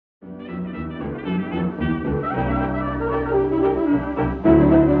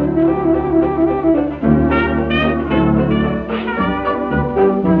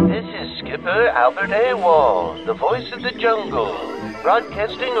Albert AWOL, the voice of the jungle,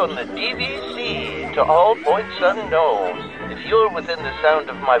 broadcasting on the DVC to all points unknown. If you're within the sound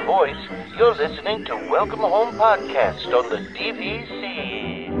of my voice, you're listening to Welcome Home Podcast on the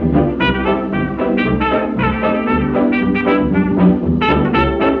DVC.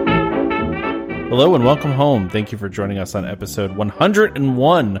 Hello and welcome home. Thank you for joining us on episode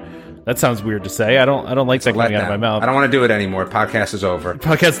 101. That sounds weird to say. I don't like that coming out of my mouth. I don't want to do it anymore. Podcast is over.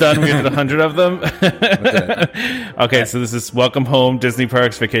 Podcast done. We did 100 of them. Okay, so this is Welcome Home Disney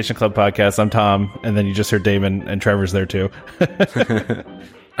Parks Vacation Club podcast. I'm Tom, and then you just heard Damon, and Trevor's there too.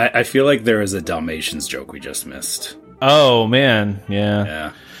 I feel like there is a Dalmatians joke we just missed. Oh man,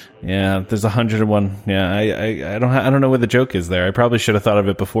 yeah. There's 101. Yeah, I don't know where the joke is there. I probably should have thought of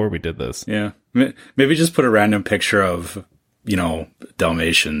it before we did this. Yeah, maybe just put a random picture of,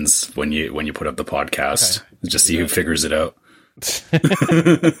 Dalmatians when you put up the podcast. Okay. Just see who figures it out.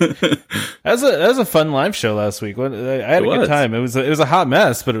 That was a fun live show last week. I had a good time. It was a hot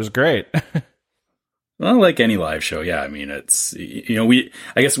mess, but it was great. Well, like any live show, yeah. I mean, it's I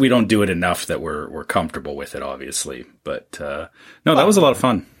guess we don't do it enough that we're comfortable with it, obviously. But no, that was a lot of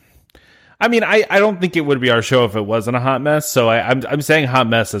fun. I mean, I don't think it would be our show if it wasn't a hot mess. So I'm saying hot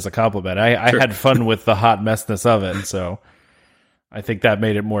mess as a compliment. I had fun with the hot messness of it, so I think that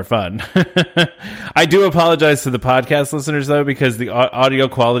made it more fun. I do apologize to the podcast listeners, though, because the audio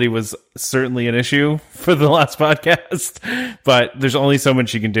quality was certainly an issue for the last podcast. But there's only so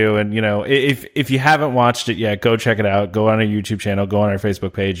much you can do. And, if you haven't watched it yet, go check it out. Go on our YouTube channel. Go on our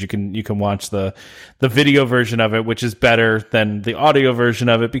Facebook page. You can watch the video version of it, which is better than the audio version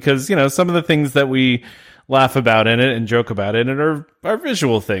of it because, some of the things that we laugh about in it and joke about it and are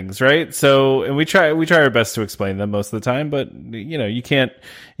visual things, right? So, and we try our best to explain them most of the time, but you can't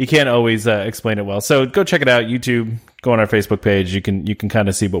always explain it well. So go check it out. YouTube, go on our Facebook page. You can kind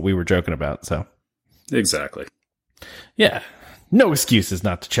of see what we were joking about. So exactly. Yeah. No excuses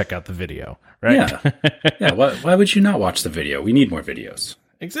not to check out the video, right? Yeah. Why would you not watch the video? We need more videos.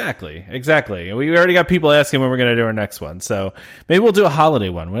 Exactly. We already got people asking when we're going to do our next one, so maybe we'll do a holiday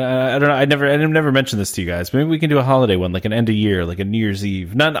one. I don't know. I never mentioned this to you guys. Maybe we can do a holiday one, like an end of year, like a New Year's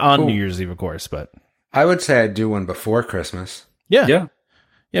Eve. Not on New Year's Eve, of course, but I would say I'd do one before Christmas. Yeah.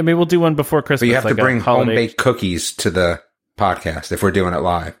 Maybe we'll do one before Christmas. But you have to bring home-baked cookies to the podcast if we're doing it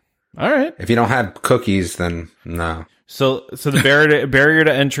live. All right. If you don't have cookies, then no. So the barrier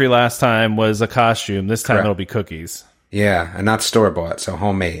to entry last time was a costume. This time It'll be cookies. Yeah, and not store-bought, so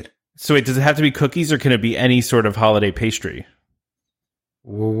homemade. So wait, does it have to be cookies, or can it be any sort of holiday pastry?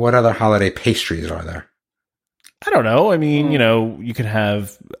 Well, what other holiday pastries are there? I don't know. I mean, you can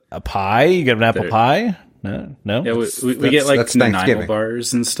have a pie. You get an apple pie? No? Yeah, we get like Nanaimo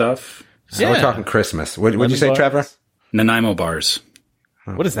bars and stuff. So we're talking Christmas. What did you say, Trevor? Nanaimo bars.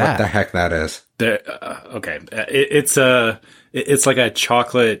 What is that? What the heck that is? Okay. It's like a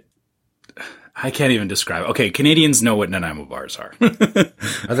chocolate... I can't even describe. Okay, Canadians know what Nanaimo bars are.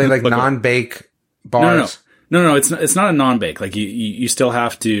 Are they like non-bake bars? No. It's not a non-bake. Like you still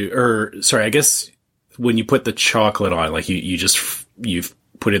have to. I guess when you put the chocolate on, like you've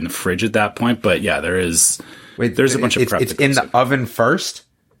put it in the fridge at that point. But yeah, there's a bunch of prep. It's in the oven first.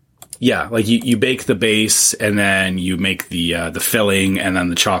 Yeah, like you bake the base and then you make the filling and then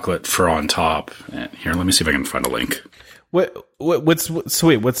the chocolate for on top. And here, let me see if I can find a link. What's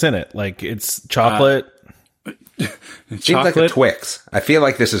in it? Like it's chocolate. Seems like a Twix. I feel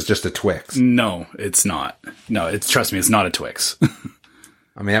like this is just a Twix. No, it's not. No, trust me, it's not a Twix.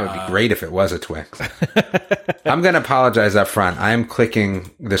 I mean, that would be great if it was a Twix. I'm going to apologize up front. I am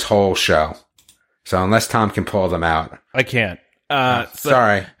clicking this whole show, so unless Tom can pull them out, I can't.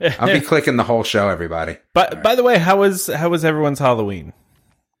 Sorry, I'll be clicking the whole show, everybody. But by the way, how was everyone's Halloween?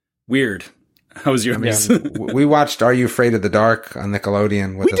 Weird. How was yours? We watched Are You Afraid of the Dark on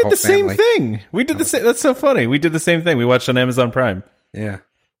Nickelodeon with the whole family. Same thing. We did the same. That's so funny. We did the same thing. We watched on Amazon Prime. Yeah.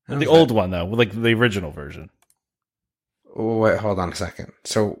 The old one, though, like the original version. Wait, hold on a second.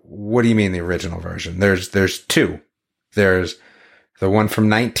 So what do you mean the original version? There's two. There's the one from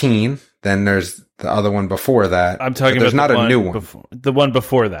 19, then there's the other one before that. I'm talking about not a new one. The one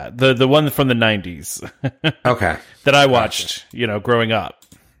before that. The one from the 90s. Okay. That I watched, growing up.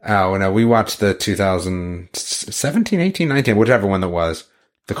 Oh, no, we watched the 2017, 18, 19, whichever one that was.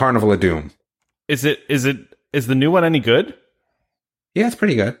 The Carnival of Doom. Is the new one any good? Yeah, it's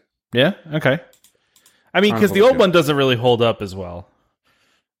pretty good. Yeah? Okay. I mean, because the old one doesn't really hold up as well.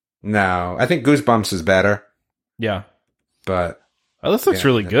 No, I think Goosebumps is better. Yeah. But... Oh, this looks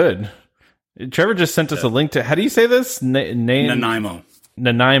really good. Trevor just sent us a link to... How do you say this? Nanaimo.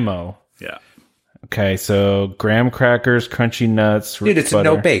 Nanaimo. Yeah. Okay, so graham crackers, crunchy nuts, dude, it's butter.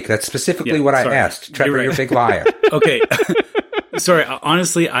 no bake. That's specifically what I asked. Trevor, you're a big liar. Okay. Sorry,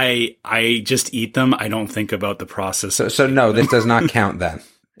 honestly, I just eat them. I don't think about the process. So no, this does not count then.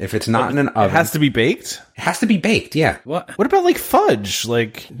 If it's not in an oven. It has to be baked? It has to be baked, yeah. What about like fudge?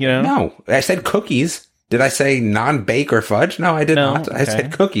 Like, you know? No, I said cookies. Did I say non-bake or fudge? No, I did not. Okay. I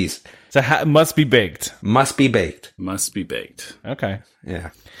said cookies. So it must be baked. Must be baked. Must be baked. Okay.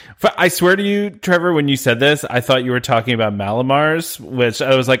 Yeah. I swear to you, Trevor, when you said this, I thought you were talking about Malamars, which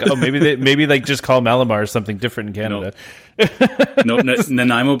I was like, oh, maybe they just call Malamars something different in Canada. No,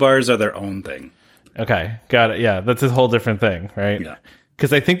 Nanaimo bars are their own thing. Okay, got it. Yeah, that's a whole different thing, right? Yeah.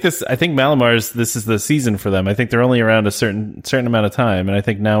 Because I think Malamars, this is the season for them. I think they're only around a certain amount of time, and I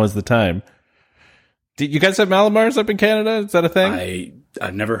think now is the time. Did you guys have Malamars up in Canada? Is that a thing?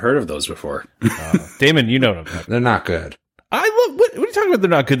 I've never heard of those before. Damon, you know them. They're not good. What are you talking about? They're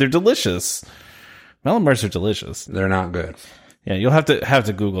not good. They're delicious. Malamars are delicious. They're not good. Yeah, you'll have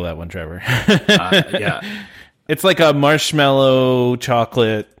to Google that one, Trevor. Yeah. It's like a marshmallow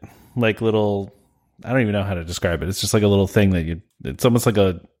chocolate, like little, I don't even know how to describe it. It's just like a little thing that it's almost like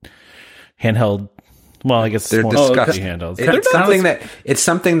a handheld. Well, I guess they're more disgusting. handhelds. It's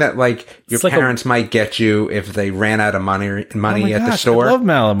something that like your parents might get you if they ran out of money at the store. I love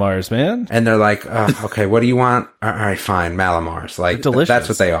Malamars, man. And they're like, oh, okay, what do you want? All right, fine, Malamars. Like that's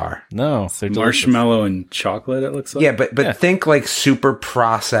what they are. No, they're marshmallow and chocolate. It looks like. Yeah, but think like super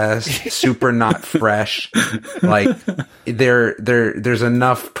processed, super not fresh. Like there's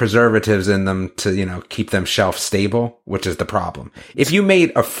enough preservatives in them to keep them shelf stable, which is the problem. If you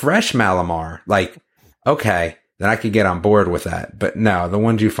made a fresh Malamar, like. Okay, then I could get on board with that. But no, the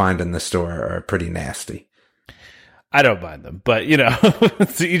ones you find in the store are pretty nasty. I don't mind them, but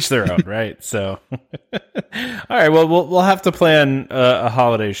to each their own, right? So, all right. Well, we'll have to plan a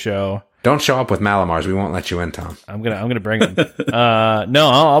holiday show. Don't show up with Malamars. We won't let you in, Tom. I'm gonna bring them. No,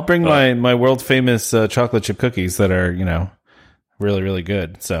 I'll bring my world famous chocolate chip cookies that are really really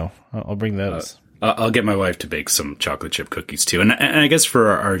good. So I'll bring those. I'll get my wife to bake some chocolate chip cookies too. And I guess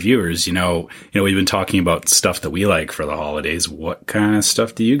for our viewers, we've been talking about stuff that we like for the holidays. What kind of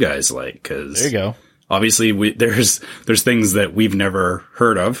stuff do you guys like? Because there you go. Obviously, there's things that we've never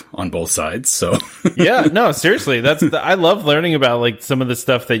heard of on both sides. So yeah, no, seriously, I love learning about like some of the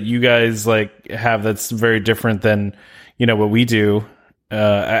stuff that you guys like have that's very different than what we do.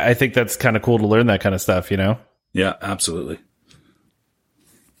 I think that's kind of cool to learn that kind of stuff. Yeah, absolutely.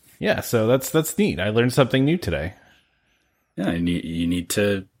 Yeah, so that's neat. I learned something new today. Yeah, and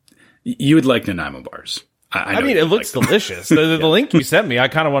you would like Nanaimo bars. I mean, it looks delicious. The link you sent me, I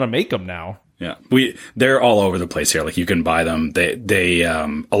kind of want to make them now. Yeah, they're all over the place here. Like you can buy them. They a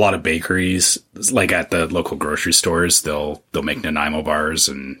lot of bakeries, like at the local grocery stores, they'll make Nanaimo bars,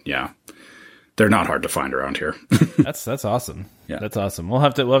 and yeah, they're not hard to find around here. That's awesome. Yeah, that's awesome. We'll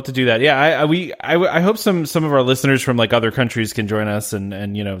have to do that. Yeah, I hope some of our listeners from like other countries can join us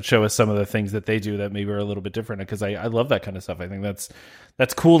and show us some of the things that they do that maybe are a little bit different, because I love that kind of stuff. I think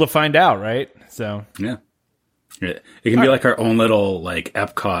that's cool to find out, right? So yeah, it can be like our own little like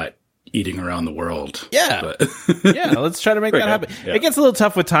EPCOT eating around the world. Yeah. Yeah, let's try to make that happen. Yeah. It gets a little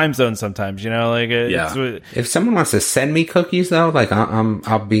tough with time zones sometimes, If someone wants to send me cookies though, like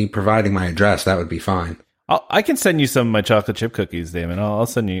I'll be providing my address, that would be fine. I can send you some of my chocolate chip cookies, Damon. I'll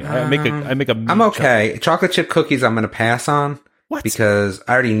send you. I make a. I'm okay. Chocolate chip cookies, I'm going to pass on. What? Because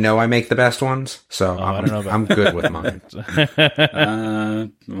I already know I make the best ones, so I'm good with mine.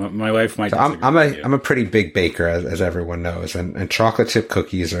 My wife might. So I'm a pretty big baker, as everyone knows, and chocolate chip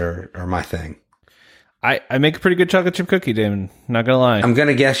cookies are my thing. I make a pretty good chocolate chip cookie, Damon. Not gonna lie. I'm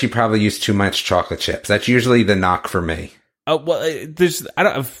gonna guess you probably use too much chocolate chips. That's usually the knock for me. Oh well,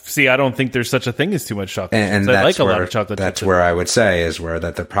 I don't think there's such a thing as too much chocolate. And I like a lot of chocolate. That's where I would say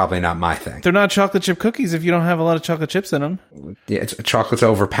that they're probably not my thing. They're not chocolate chip cookies if you don't have a lot of chocolate chips in them. Yeah, chocolate's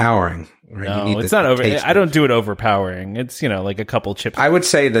overpowering. Right? No, it's not over. I don't do it overpowering. It's like a couple chips. I would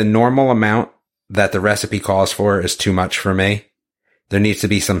say the normal amount that the recipe calls for is too much for me. There needs to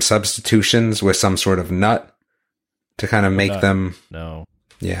be some substitutions with some sort of nut to kind of make them. No.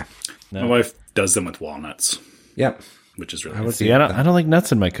 Yeah. No. My wife does them with walnuts. Yep. Which is really good. I don't like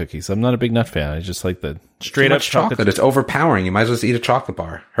nuts in my cookies. I'm not a big nut fan. I just like the straight up chocolate. It's overpowering. You might as well just eat a chocolate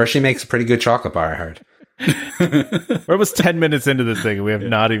bar. Hershey makes a pretty good chocolate bar, I heard. We're almost 10 minutes into this thing and we have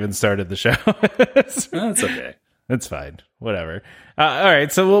not even started the show. That's okay. That's fine. Whatever. All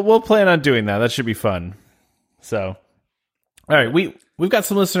right. So we'll plan on doing that. That should be fun. So, all right. We've got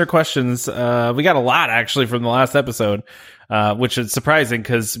some listener questions. We got a lot actually from the last episode, which is surprising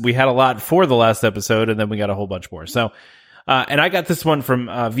because we had a lot for the last episode and then we got a whole bunch more. So And I got this one from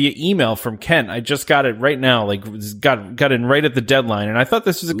via email from Kent. I just got it right now, like got in right at the deadline. And I thought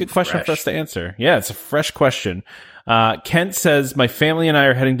this was a good question for us to answer. Yeah, it's a fresh question. Kent says, my family and I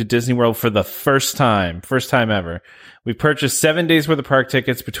are heading to Disney World for the first time ever. We purchased 7 days worth of park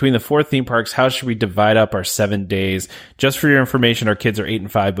tickets between the 4 theme parks. How should we divide up our 7 days? Just for your information, our kids are 8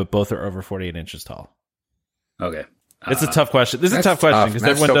 and 5, but both are over 48 inches tall. Okay. It's a tough question. This is a tough question because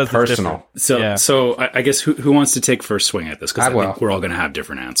everyone does personal. So I guess who wants to take first swing at this? Because I think we're all going to have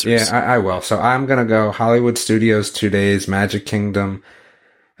different answers. Yeah, I will. So I'm going to go Hollywood Studios 2 days, Magic Kingdom.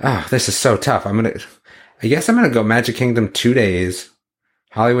 Oh, this is so tough. I guess I'm going to go Magic Kingdom 2 days,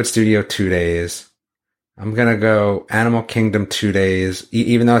 Hollywood Studio 2 days. I'm going to go Animal Kingdom 2 days.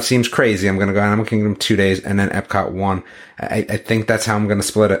 Even though it seems crazy, I'm going to go Animal Kingdom 2 days and then Epcot 1. I think that's how I'm going to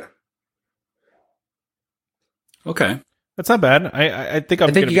split it. Okay. That's not bad. I think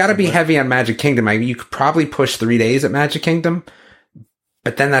you got to be heavy on Magic Kingdom. You could probably push 3 days at Magic Kingdom,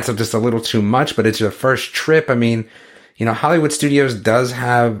 but then that's just a little too much, but it's your first trip. I mean, Hollywood Studios does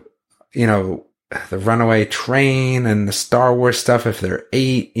have, the runaway train and the Star Wars stuff. If they're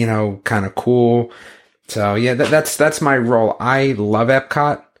 8, kind of cool. So yeah, that's my role. I love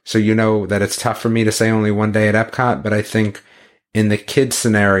Epcot. So that it's tough for me to say only 1 day at Epcot, but I think in the kids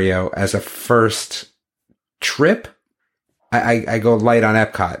scenario as a first trip, I go light on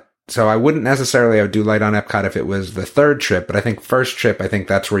Epcot. So I wouldn't necessarily do light on Epcot if it was the third trip, but I think first trip, I think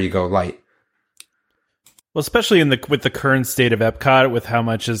that's where you go light. Well, especially with the current state of Epcot, with how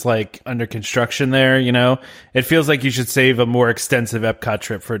much is like under construction there, it feels like you should save a more extensive Epcot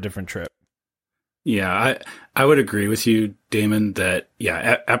trip for a different trip. Yeah, I would agree with you, Damon, that,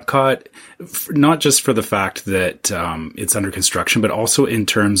 Epcot, not just for the fact that it's under construction, but also in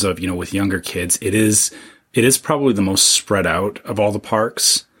terms of, with younger kids, it is probably the most spread out of all the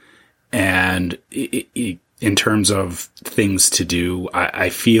parks. And in terms of things to do, I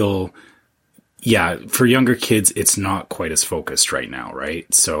feel, for younger kids, it's not quite as focused right now,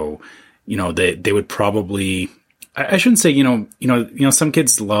 right? So, they would probably, I shouldn't say, some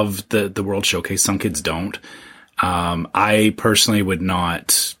kids love the World Showcase, some kids don't. I personally would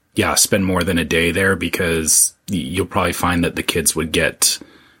not, spend more than a day there because you'll probably find that the kids would get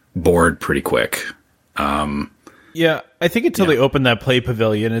bored pretty quick. I think until they open that play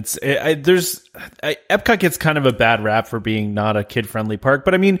pavilion, Epcot gets kind of a bad rap for being not a kid friendly park,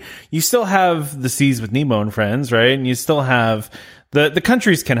 but I mean, you still have the Seas with Nemo and Friends, right? And you still have the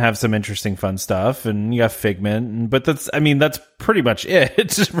countries can have some interesting fun stuff, and you got Figment, but that's pretty much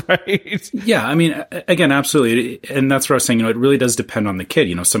it, right? Yeah, I mean, again, absolutely. And that's what I was saying, it really does depend on the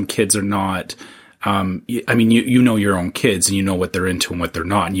kid. Some kids are not, you know your own kids and you know what they're into and what they're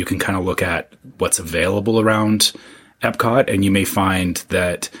not, and you can kind of look at what's available around Epcot, and you may find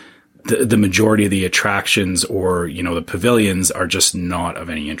that the majority of the attractions or, the pavilions are just not of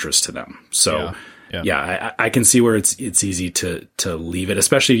any interest to them. So, I can see where it's easy to leave it,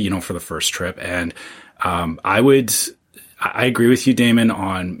 especially, for the first trip. And, I agree with you, Damon,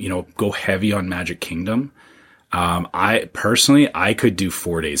 on, go heavy on Magic Kingdom. I could do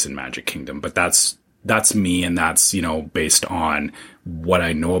 4 days in Magic Kingdom, but that's me. And that's, based on what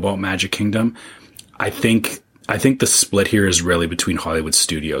I know about Magic Kingdom. I think the split here is really between Hollywood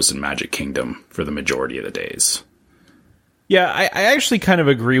Studios and Magic Kingdom for the majority of the days. Yeah, I actually kind of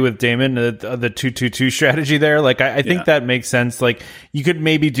agree with Damon, the 2-2-2 strategy there. Like, I think that makes sense. Like, you could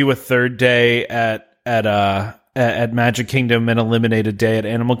maybe do a third day at Magic Kingdom and eliminate a day at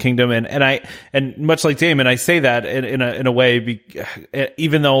Animal Kingdom. And much like Damon, I say that in a way,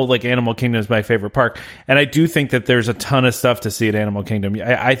 even though like Animal Kingdom is my favorite park. And I do think that there's a ton of stuff to see at Animal Kingdom.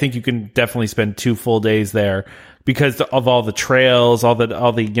 I think you can definitely spend 2 full days there because of all the trails, all the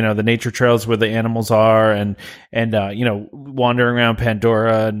the nature trails where the animals are, and wandering around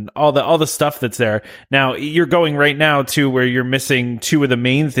Pandora and all the stuff that's there. Now you're going right now to where you're missing 2 of the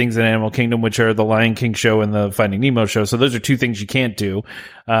main things in Animal Kingdom, which are the Lion King show and the Finding Nemo show. So those are 2 things you can't do.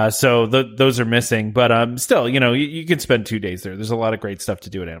 So those are missing, but still, you can spend 2 days there. There's a lot of great stuff to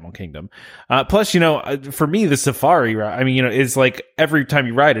do at Animal Kingdom. Plus, for me, the safari ride, is like every time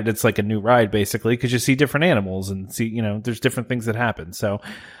you ride it, it's like a new ride basically, because you see different animals and see, there's different things that happen. So,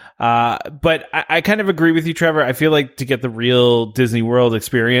 but I kind of agree with you, Trevor. I feel like to get the real Disney World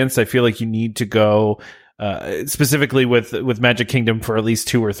experience, I feel like you need to go specifically with Magic Kingdom for at least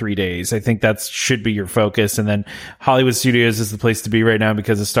 2 or 3 days. I think that should be your focus. And then Hollywood Studios is the place to be right now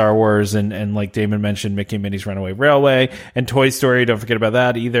because of Star Wars and like Damon mentioned, Mickey and Minnie's Runaway Railway and Toy Story. Don't forget about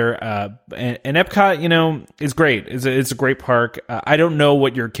that either. And Epcot, is great. It's a great park. I don't know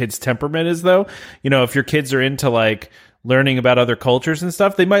what your kid's temperament is though. If your kids are into like learning about other cultures and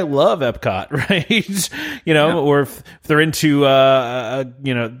stuff, they might love Epcot, right? Or if they're into,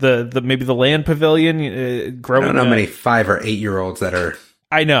 the maybe the land pavilion. Growing, I don't know many 5 or 8 year olds that are.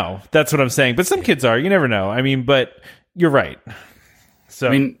 I know, that's what I'm saying. But some kids are. You never know. I mean, but you're right. So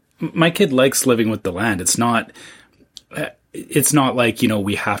I mean, my kid likes living with the land. It's not like,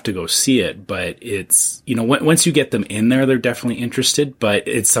 we have to go see it, but it's, once you get them in there, they're definitely interested, but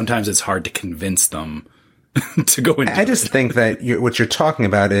sometimes it's hard to convince them to go into I just think that what you're talking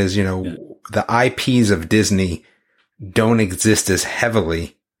about is, the IPs of Disney don't exist as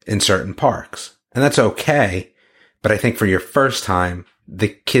heavily in certain parks, and that's okay. But I think for your first time, the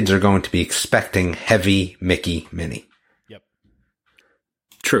kids are going to be expecting heavy Mickey Minnie. Yep.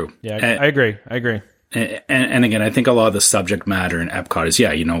 True. Yeah, I agree. And again, I think a lot of the subject matter in Epcot is,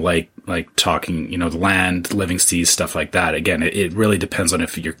 like talking, the land, living seas, stuff like that. Again, it really depends on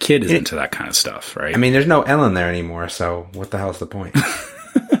if your kid is into that kind of stuff, right? I mean, there's no Ellen there anymore, so what the hell's the point?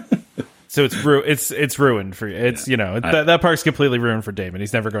 So it's ruined for you. It's that park's completely ruined for Damon.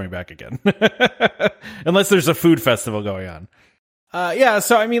 He's never going back again, unless there's a food festival going on.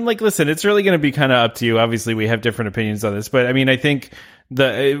 So I mean, listen, it's really going to be kind of up to you. Obviously, we have different opinions on this, but I mean, I think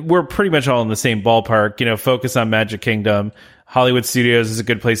we're pretty much all in the same ballpark. Focus on Magic Kingdom. Hollywood Studios is a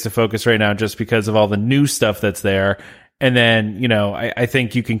good place to focus right now, just because of all the new stuff that's there. And then, I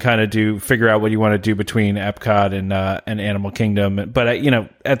think you can kind of figure out what you want to do between Epcot and Animal Kingdom. But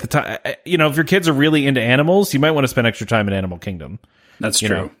at the time, if your kids are really into animals, you might want to spend extra time in Animal Kingdom. That's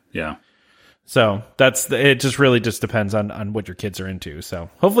true. Yeah. So it just really just depends on what your kids are into. So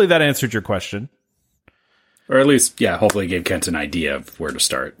hopefully that answered your question. Or at least, hopefully gave Kent an idea of where to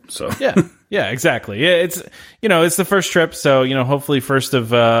start. So yeah, exactly. Yeah, it's the first trip. So, hopefully first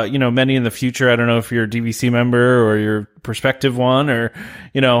of, many in the future. I don't know if you're a DVC member or you're a prospective one, or,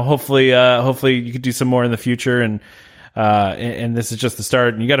 hopefully you could do some more in the future. And this is just the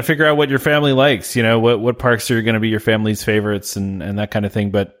start, and you got to figure out what your family likes, what parks are going to be your family's favorites and that kind of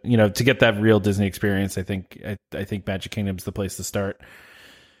thing. But, to get that real Disney experience, I think Magic Kingdom's the place to start.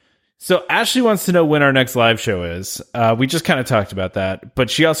 So Ashley wants to know when our next live show is. We just kind of talked about that,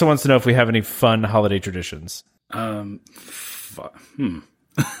 but she also wants to know if we have any fun holiday traditions. Whoa,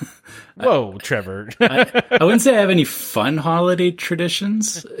 Trevor. I wouldn't say I have any fun holiday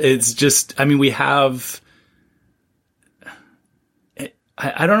traditions. It's just, I mean, we have,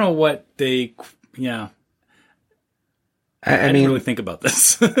 I don't know what they, I didn't really think about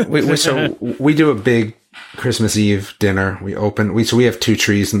this. So we do a big Christmas Eve dinner. We have 2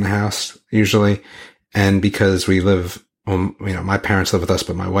 trees in the house usually. And because we live, my parents live with us,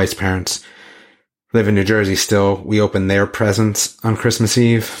 but my wife's parents live in New Jersey still, we open their presents on Christmas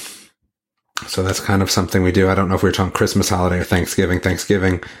Eve. So that's kind of something we do. I don't know if we were talking Christmas holiday or Thanksgiving.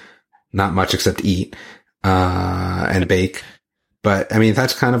 Thanksgiving, not much except eat, and bake. But I mean,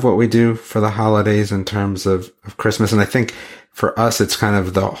 that's kind of what we do for the holidays in terms of Christmas. And I think for us, it's kind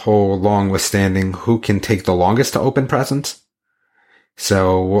of the whole long withstanding who can take the longest to open presents.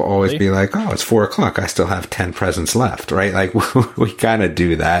 So we'll always be like, oh, it's 4:00. I still have 10 presents left, right? Like we kind of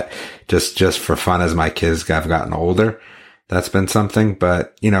do that just for fun as my kids have gotten older. That's been something.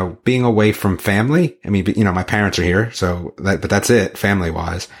 But, being away from family, I mean, my parents are here. But that's it family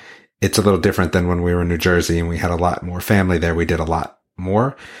wise. It's a little different than when we were in New Jersey and we had a lot more family there. We did a lot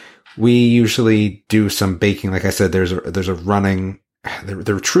more. We usually do some baking. Like I said, there's a running,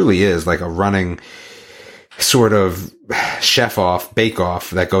 there truly is like a running sort of chef off, bake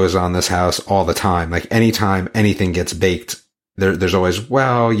off that goes on this house all the time. Like anytime anything gets baked, there's always,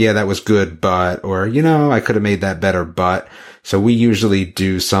 well, yeah, that was good, but, or, I could have made that better, but. So we usually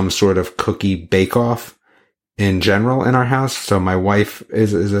do some sort of cookie bake off in general in our house. So my wife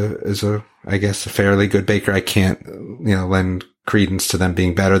is a, I guess, a fairly good baker. I can't, lend credence to them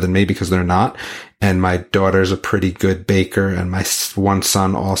being better than me because they're not. And my daughter's a pretty good baker, and my one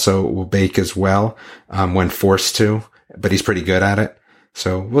son also will bake as well, when forced to, but he's pretty good at it.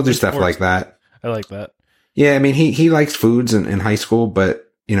 So we'll do stuff like that. I like that. Yeah. I mean, he likes foods in high school, but,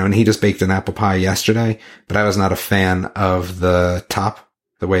 and he just baked an apple pie yesterday, but I was not a fan of the top,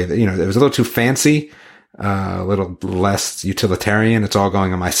 the way that, it was a little too fancy. A little less utilitarian. It's all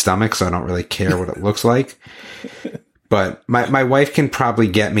going on my stomach, so I don't really care what it looks like. But my wife can probably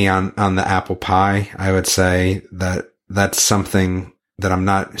get me on the apple pie. I would say that's something that I'm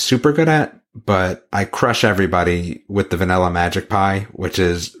not super good at, but I crush everybody with the vanilla magic pie, which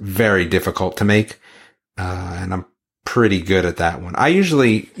is very difficult to make. And I'm pretty good at that one. I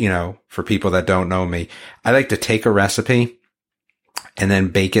usually, for people that don't know me, I like to take a recipe and then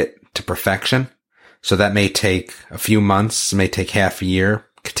bake it to perfection. So that may take a few months, may take half a year,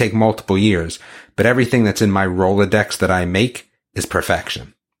 could take multiple years. but everything that's in my Rolodex that I make is perfection.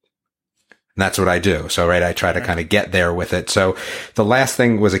 And that's what I do. So, right, I try to kind of get there with it. So the last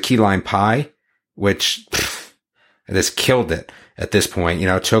thing was a key lime pie, which this killed it at this point. You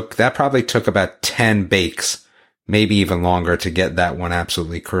know, probably took about 10 bakes, maybe even longer to get that one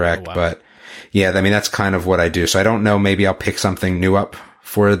absolutely correct. Oh, wow. But yeah, I mean, that's kind of what I do. So I don't know, maybe I'll pick something new up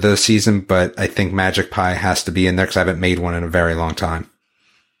for the season, but I think Magic Pie has to be in there because I haven't made one in a very long time.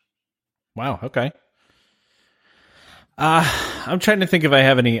 Wow. Okay. I'm trying to think if I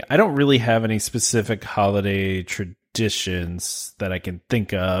have any. I don't really have any specific holiday traditions that I can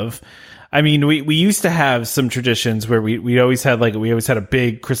think of. I mean, we used to have some traditions where we always had a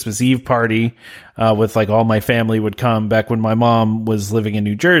big Christmas Eve party with like all my family would come back when my mom was living in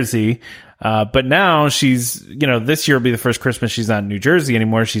New Jersey. But now she's, you know, this year will be the first Christmas she's not in New Jersey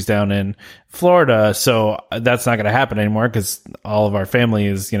anymore. She's down in Florida. So that's not going to happen anymore because all of our family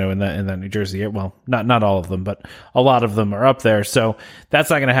is, you know, in that New Jersey area. Well, not all of them, but a lot of them are up there. So that's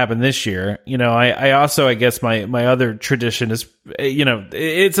not going to happen this year. You know, I also, I guess my other tradition is, you know,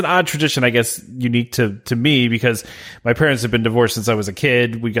 it's an odd tradition, I guess, unique to me because my parents have been divorced since I was a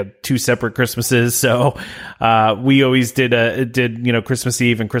kid. We got 2 separate Christmases. So, we always did, you know, Christmas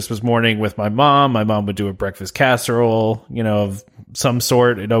Eve and Christmas morning with my mom. My mom would do a breakfast casserole, you know, of some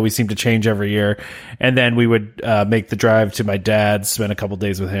sort. It always seemed to change every year. And then we would make the drive to my dad's, spend a couple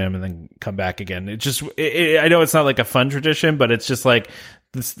days with him, and then come back again. I know it's not like a fun tradition, but it's just like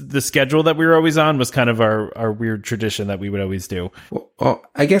the schedule that we were always on was kind of our weird tradition that we would always do. Well,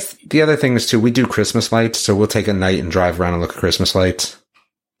 I guess the other thing is too, we do Christmas lights. So we'll take a night and drive around and look at Christmas lights.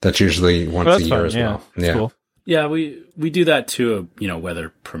 That's usually once a year as well. Yeah. Cool. Yeah, we do that too, you know,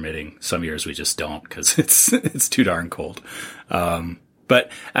 weather permitting. Some years we just don't because it's too darn cold.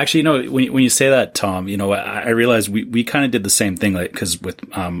 But actually, you know, when you say that, Tom, you know, I realized we kind of did the same thing, like, because with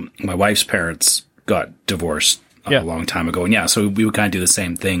my wife's parents got divorced a long time ago. And yeah, so we would kind of do the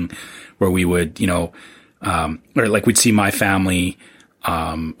same thing where we would, you know, or like we'd see my family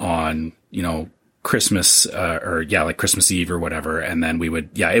on, you know, Christmas like Christmas Eve or whatever. And then we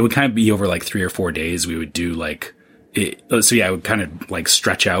would, it would kind of be over like 3 or 4 days. We would do like it. So yeah, it would kind of like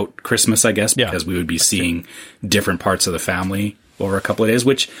stretch out Christmas, I guess, because we would be seeing different parts of the family over a couple of days,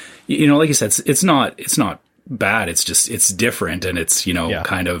 which, you know, like you said, it's not bad. It's just, it's different. And it's, you know,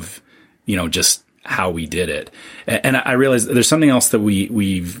 kind of, you know, just how we did it. And I realized there's something else that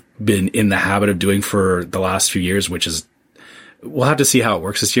we've been in the habit of doing for the last few years, which is, we'll have to see how it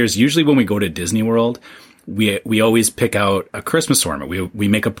works this year. Is usually when we go to Disney World, we always pick out a Christmas ornament. We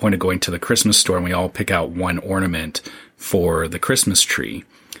make a point of going to the Christmas store and we all pick out one ornament for the Christmas tree.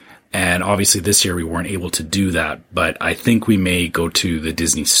 And obviously this year we weren't able to do that, but I think we may go to the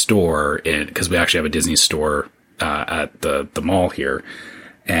Disney store because we actually have a Disney store at the mall here.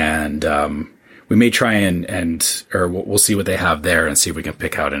 And we may try or we'll see what they have there and see if we can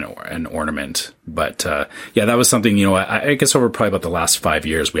pick out an ornament. But that was something, you know, I guess over probably about the last 5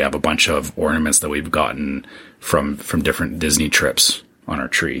 years, we have a bunch of ornaments that we've gotten from different Disney trips on our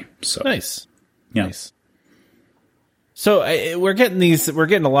tree. So nice. Yeah. Nice. So we're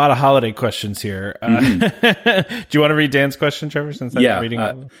getting a lot of holiday questions here. Do you want to read Dan's question, Trevor? Since I'm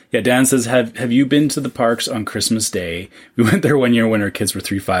reading. Dan says, "Have you been to the parks on Christmas Day? We went there one year when our kids were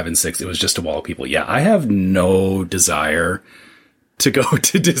 3, 5, and 6. It was just a wall of people." Yeah, I have no desire to go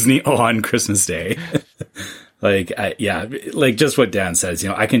to Disney on Christmas Day. like just what Dan says. You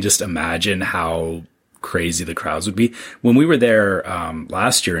know, I can just imagine how crazy the crowds would be. When we were there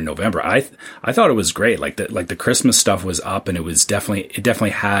last year in November, I thought it was great. Like the Christmas stuff was up, and it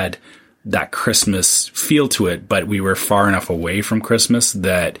definitely had that Christmas feel to it. But we were far enough away from Christmas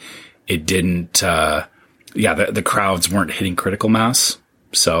that it didn't. The crowds weren't hitting critical mass.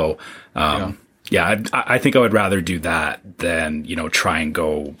 So I think I would rather do that than, you know, try and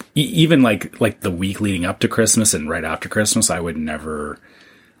go even like the week leading up to Christmas and right after Christmas. I would never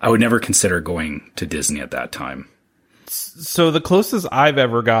consider going to Disney at that time. So the closest I've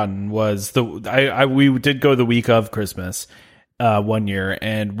ever gotten was we did go the week of Christmas 1 year,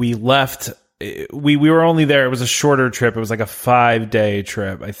 and we left. We were only there. It was a shorter trip. It was like a 5-day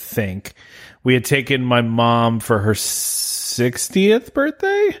trip, I think. We had taken my mom for her 60th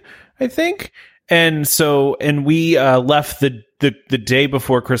birthday, I think. And we left the day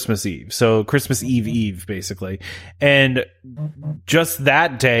before Christmas Eve. So Christmas Eve, basically. And just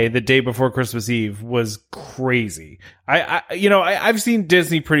that day, the day before Christmas Eve, was crazy. I've seen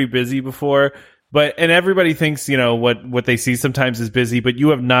Disney pretty busy before, and everybody thinks, you know, what they see sometimes is busy, but you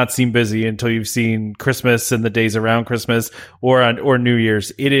have not seen busy until you've seen Christmas and the days around Christmas or New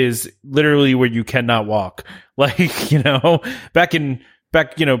Year's. It is literally where you cannot walk. Like, you know, back in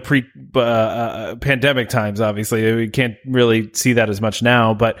back, pre pandemic times, obviously we can't really see that as much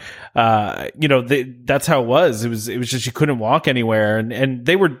now, but that's how it was. It was just you couldn't walk anywhere, and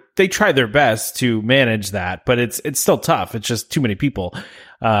they tried their best to manage that, but it's still tough. It's just too many people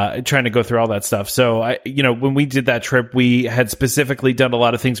trying to go through all that stuff. So when we did that trip, we had specifically done a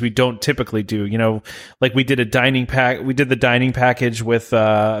lot of things we don't typically do. Like we did the dining package with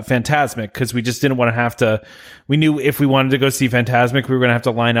Fantasmic, because we just didn't want to have to. We knew if we wanted to go see Fantasmic, we were going to have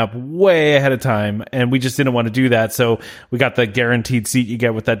to line up way ahead of time, and we just didn't want to do that. So we got the guaranteed seat you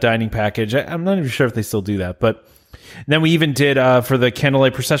get with that dining package. I'm not even sure if they still do that, but. And then we even did for the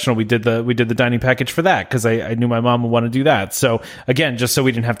Candlelight Processional, we did the dining package for that, because I knew my mom would want to do that. So again, just so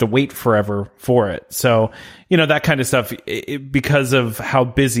we didn't have to wait forever for it. So that kind of stuff, because of how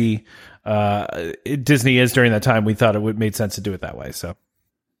busy Disney is during that time, we thought it would make sense to do it that way. So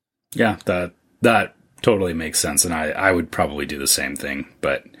yeah, that totally makes sense, and I would probably do the same thing,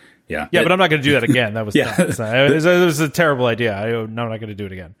 but. Yeah, but I'm not going to do it again. That was it was a terrible idea. I'm not going to do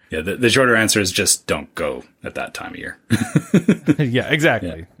it again. Yeah, the shorter answer is just don't go at that time of year. Yeah,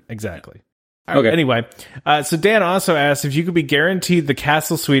 exactly. Okay. Anyway, so Dan also asked if you could be guaranteed the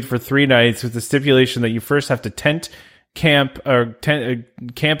castle suite for 3 nights with the stipulation that you first have to camp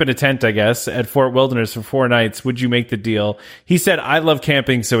in a tent, I guess, at Fort Wilderness for 4 nights. Would you make the deal? He said, I love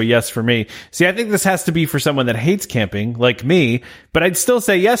camping, so a yes for me. See, I think this has to be for someone that hates camping, like me, but I'd still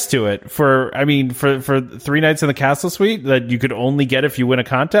say yes to it for 3 nights in the castle suite that you could only get if you win a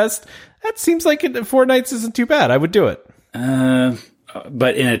contest. That seems like 4 nights isn't too bad. I would do it.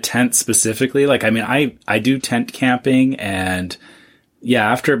 But in a tent specifically, I do tent camping, and yeah,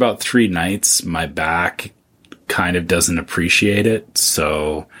 after about 3 nights, my back kind of doesn't appreciate it,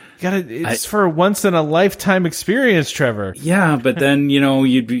 so it's for a once in a lifetime experience, Trevor. Yeah, but then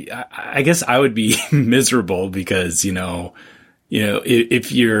you'd be. I guess I would be miserable because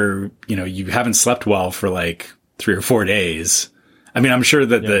if you're you haven't slept well for like 3 or 4 days. I mean, I'm sure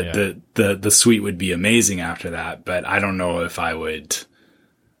that the suite would be amazing after that, but I don't know if I would.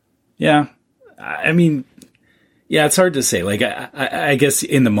 Yeah, I mean, yeah, it's hard to say. Like, I guess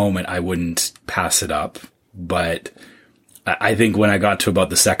in the moment I wouldn't pass it up. But I think when I got to about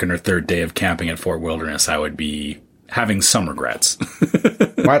the 2nd or 3rd day of camping at Fort Wilderness, I would be having some regrets.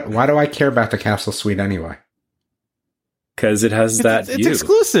 Why do I care about the castle suite anyway? Because it has it's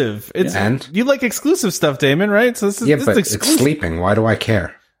exclusive. And you like exclusive stuff, Damon, right? So this is it's sleeping. Why do I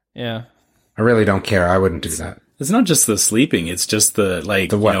care? Yeah, I really don't care. I wouldn't do that. It's not just the sleeping. It's just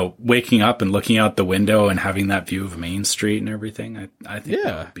the waking up and looking out the window and having that view of Main Street and everything. I think.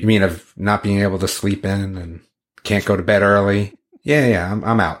 Yeah. You mean of not being able to sleep in and can't go to bed early? Yeah.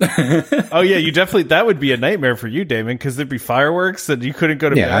 I'm out. Oh yeah, that would be a nightmare for you, Damon, because there'd be fireworks and you couldn't go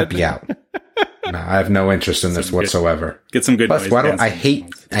to bed. Yeah, I'd be out. No, I have no interest in this whatsoever. Get some good. Plus, I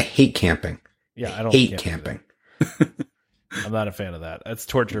hate camping. Yeah, I don't hate camping. I'm not a fan of that. That's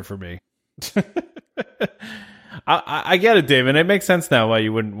torture for me. I get it, David. It makes sense now why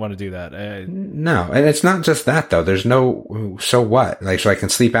you wouldn't want to do that. No, and it's not just that though. There's no, so what? Like, so I can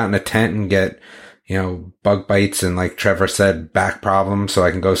sleep out in a tent and get, bug bites and, like Trevor said, back problems. So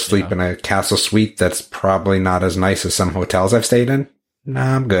I can go sleep in a castle suite that's probably not as nice as some hotels I've stayed in.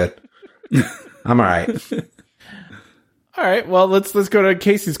 Nah, I'm good. I'm all right. All right. Well, let's go to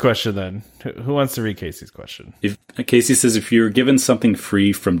Casey's question then. Who wants to read Casey's question? Casey says, if you were given something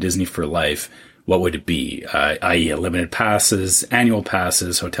free from Disney for life, what would it be? I.e. limited passes, annual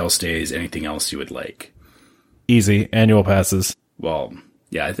passes, hotel stays, anything else you would like? Easy. Annual passes. Well,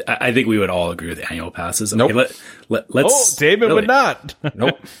 yeah, I think we would all agree with annual passes. Nope. Okay, let's. David would not.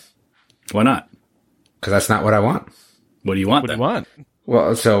 Nope. Why not? Because that's not what I want. What do you want? What do you want?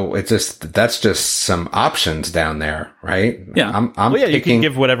 Well, so that's just some options down there, right? Yeah. I'm picking, you can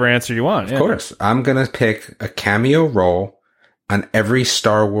give whatever answer you want. Of course. I'm going to pick a cameo role on every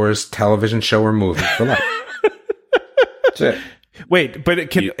Star Wars television show or movie for life. That's it. Wait,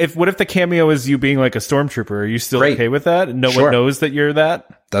 but what if the cameo is you being like a stormtrooper? Are you still okay with that? No one knows that you're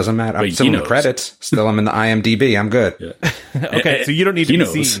that? Doesn't matter. I'm still in the credits. Still, I'm in the IMDb. I'm good. Yeah. Okay, so you don't need to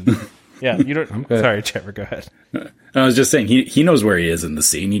be seen. Yeah, you don't. I'm good. Sorry, Trevor, go ahead. I was just saying, he knows where he is in the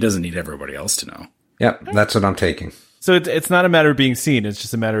scene. He doesn't need everybody else to know. Yep, that's what I'm taking. So it's not a matter of being seen. It's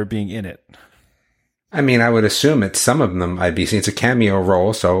just a matter of being in it. I mean, I would assume it's some of them I'd be seen. It's a cameo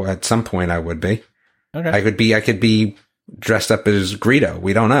role, so at some point I would be. Okay. I could be dressed up as Greedo.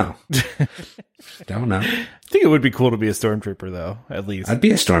 We don't know. Don't know. I think it would be cool to be a stormtrooper, though, at least. I'd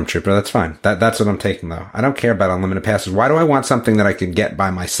be a stormtrooper. That's fine. That's what I'm taking, though. I don't care about unlimited passes. Why do I want something that I can get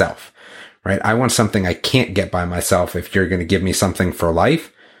by myself? Right? I want something I can't get by myself. If you're going to give me something for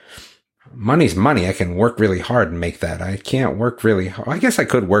life, money's money. I can work really hard and make that. I can't work really hard. I guess I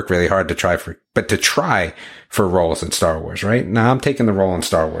could work really hard to try for roles in Star Wars, right? No, I'm taking the role in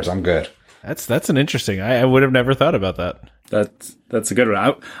Star Wars. I'm good. That's an interesting. I would have never thought about that. That's a good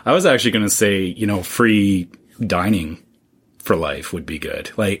one. I was actually going to say, free dining for life would be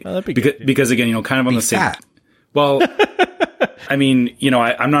good. Like, because again, kind of on the same. Fat. Well, I mean,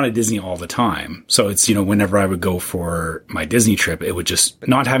 I'm not at Disney all the time. So it's, whenever I would go for my Disney trip, it would just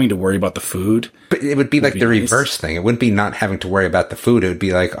not having to worry about the food. But it would be like the reverse thing. It wouldn't be not having to worry about the food. It would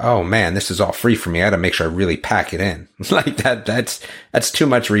be like, oh man, this is all free for me. I got to make sure I really pack it in. Like that's too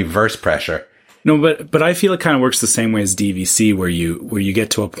much reverse pressure. No, but I feel it kind of works the same way as DVC, where you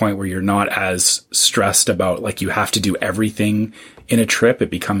get to a point where you're not as stressed about, like, you have to do everything in a trip. It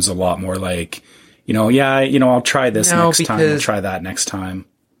becomes a lot more like, I'll try this next time. I'll try that next time.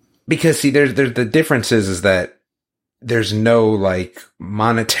 Because see, there's the difference is that there's no like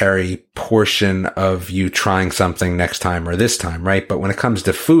monetary portion of you trying something next time or this time, right? But when it comes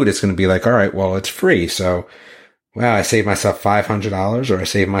to food, it's going to be like, all right, well, it's free. So, wow, I saved myself $500 or I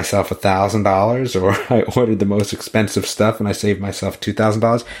saved myself $1,000 or I ordered the most expensive stuff and I saved myself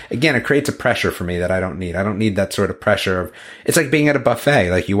 $2,000. Again, it creates a pressure for me that I don't need. I don't need that sort of pressure of, it's like being at a buffet.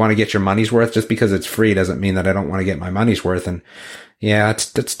 Like, you want to get your money's worth. Just because it's free doesn't mean that I don't want to get my money's worth. And yeah,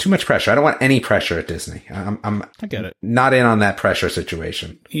 that's too much pressure. I don't want any pressure at Disney. I get it. Not in on that pressure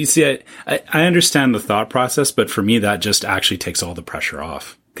situation. You see, I understand the thought process, but for me, that just actually takes all the pressure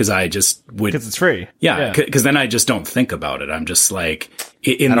off. Because I just would. Because it's free. Yeah. Because then I just don't think about it. I'm just like,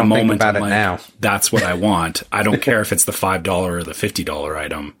 in the moment, I'm like, now. That's what I want. I don't care if it's the $5 or the $50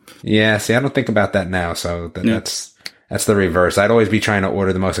 item. Yeah. See, I don't think about that now. So that's the reverse. I'd always be trying to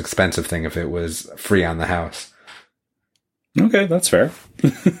order the most expensive thing if it was free on the house. Okay. That's fair.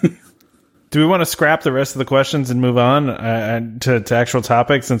 Do we want to scrap the rest of the questions and move on to actual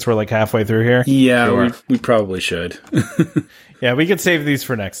topics since we're like halfway through here? Yeah, sure. we probably should. Yeah, we could save these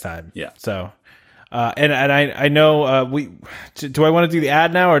for next time. Yeah. So, and I know do I want to do the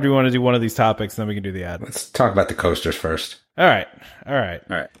ad now or do we want to do one of these topics and then we can do the ad? Let's talk about the coasters first. All right.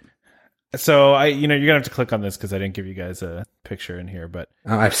 So you're gonna have to click on this because I didn't give you guys a picture in here, but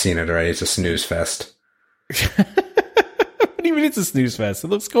I've seen it already. It's a snooze fest. What do you mean it's a snooze fest? It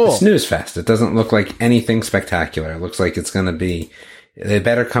looks cool. Snooze fest. It doesn't look like anything spectacular. It looks like it's going to be. They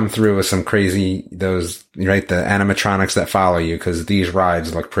better come through with some crazy the animatronics that follow you, because these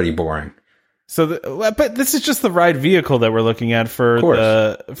rides look pretty boring. So, but this is just the ride vehicle that we're looking at for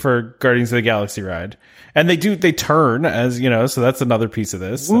Guardians of the Galaxy ride, and they turn as so that's another piece of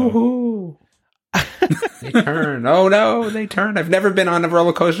this. So. Woohoo! They turn. Oh no, they turn. I've never been on a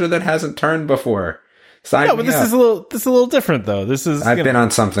roller coaster that hasn't turned before. No, but this is a little different though. I've been on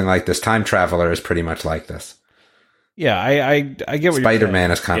something like this. Time Traveler is pretty much like this. Yeah, I get what you're saying.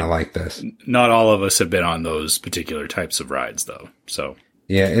 Spider-Man is kind of like this. Not all of us have been on those particular types of rides though. So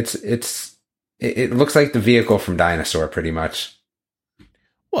yeah, it looks like the vehicle from Dinosaur pretty much.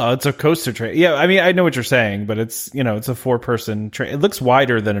 Well, it's a coaster train. Yeah, I mean, I know what you're saying, but it's it's a 4-person train. It looks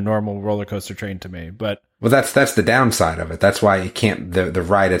wider than a normal roller coaster train to me, but well, that's the downside of it. That's why it can't. The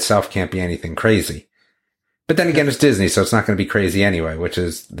ride itself can't be anything crazy. But then again, it's Disney, so it's not going to be crazy anyway, which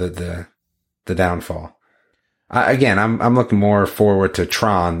is the downfall. I'm looking more forward to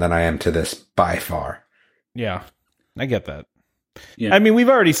Tron than I am to this by far. Yeah, I get that. Yeah. I mean, we've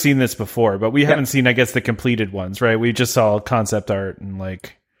already seen this before, but we haven't seen, I guess, the completed ones, right? We just saw concept art and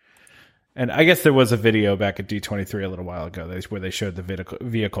I guess there was a video back at D23 a little while ago where they showed the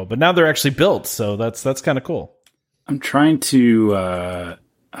vehicle, but now they're actually built, so that's kind of cool. I'm trying to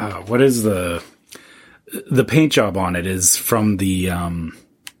what is the paint job on it is from the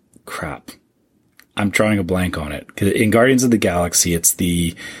crap. I'm drawing a blank on it. In Guardians of the Galaxy, it's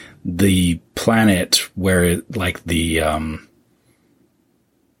the planet where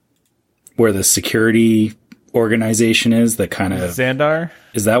where the security organization is, that kind of Xandar.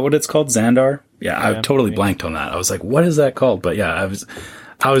 Is that what it's called? Xandar? Yeah, I totally blanked on that. I was like, what is that called? But yeah,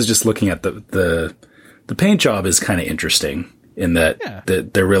 I was just looking at the paint job is kind of interesting in that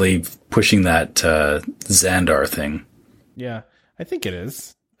they're really pushing that Xandar thing. Yeah, I think it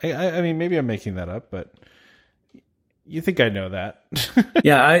is. I mean, maybe I'm making that up, but you think I know that.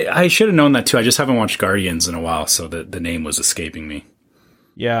 Yeah, I should have known that too. I just haven't watched Guardians in a while, so the name was escaping me.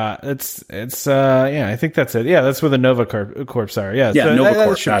 Yeah, it's I think that's it. Yeah, that's where the Nova Corps are. Yeah, Nova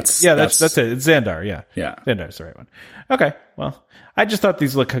Corps. That's it. It's Xandar. Yeah. Xandar's the right one. Okay, well, I just thought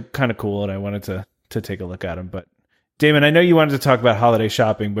these look kind of cool, and I wanted to take a look at them. But Damon, I know you wanted to talk about holiday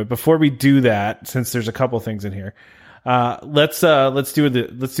shopping, but before we do that, since there's a couple things in here, let's do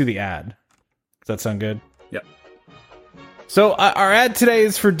the ad. Does that sound good? Yep. So our ad today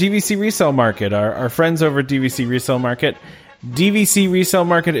is for DVC Resale Market, our friends over at DVC Resale Market. DVC Resale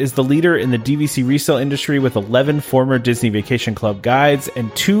Market is the leader in the DVC resale industry with 11 former Disney Vacation Club guides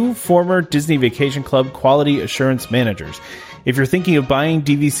and 2 former Disney Vacation Club quality assurance managers. If you're thinking of buying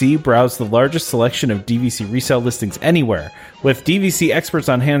DVC, browse the largest selection of DVC resale listings anywhere, with DVC experts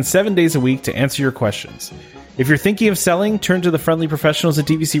on hand 7 days a week to answer your questions. If you're thinking of selling, turn to the friendly professionals at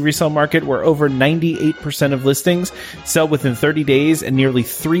DVC Resale Market, where over 98% of listings sell within 30 days and nearly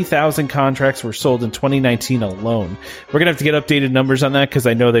 3,000 contracts were sold in 2019 alone. We're going to have to get updated numbers on that because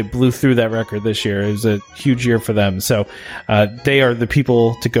I know they blew through that record this year. It was a huge year for them. So they are the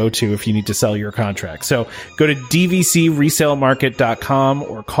people to go to if you need to sell your contract. So go to dvcresalemarket.com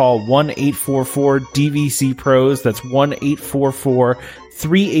or call 1-844-DVC-PROS. That's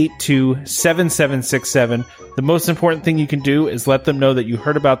 1-844-382-7767. The most important thing you can do is let them know that you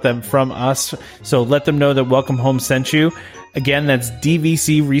heard about them from us. So let them know that Welcome Home sent you. Again, that's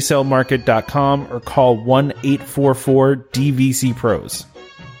dvcresalemarket.com or call 1-844-DVC-PROS.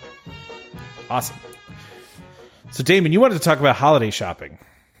 Awesome. So, Damon, you wanted to talk about holiday shopping.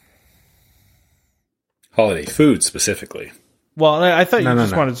 Holiday food, specifically. Well, I thought you wanted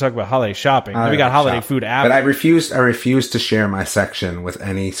to talk about holiday shopping. We got holiday food after. But I refuse to share my section with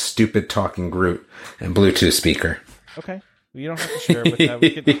any stupid talking Groot and Bluetooth speaker. Okay. You don't have to share it with that.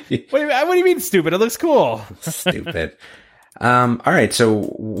 What do you mean stupid? It looks cool. Stupid. All right. So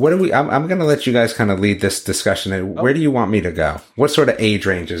what do we, I'm going to let you guys kind of lead this discussion. Where do you want me to go? What sort of age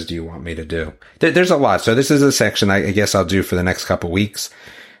ranges do you want me to do? There's a lot. So this is a section I guess I'll do for the next couple weeks.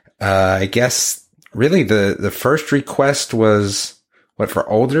 I guess really the first request was what, for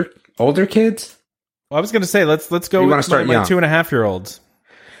older kids? Well, I was going to say, let's go with my 2.5-year-olds.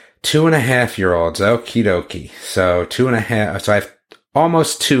 2.5-year-olds. Okie dokie. So 2.5. So I have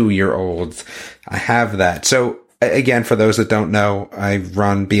almost 2-year-olds. I have that. So again, for those that don't know, I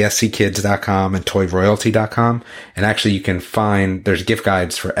run bsckids.com and toyroyalty.com. And actually you can find, there's gift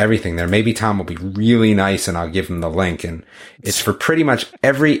guides for everything there. Maybe Tom will be really nice and I'll give him the link. And it's for pretty much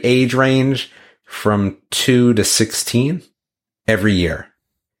every age range from 2 to 16 every year.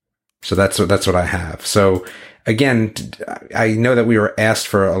 So that's what I have. So again, I know that we were asked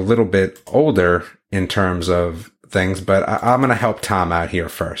for a little bit older in terms of things, but I'm going to help Tom out here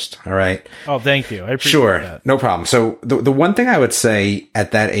first. All right. Oh, thank you. I appreciate that. No problem. So the one thing I would say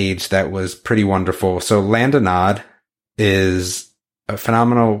at that age that was pretty wonderful. So Land of Nod is a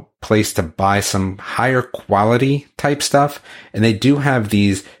phenomenal place to buy some higher quality type stuff. And they do have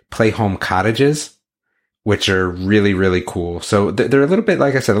these play home cottages, which are really, really cool. So they're a little bit,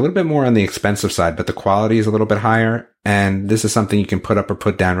 like I said, a little bit more on the expensive side, but the quality is a little bit higher. And this is something you can put up or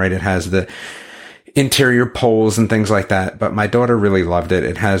put down, right? It has the interior poles and things like that. But my daughter really loved it.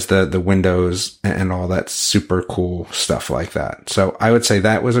 It has the windows and all that super cool stuff like that. So I would say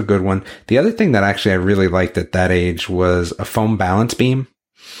that was a good one. The other thing that actually I really liked at that age was a foam balance beam.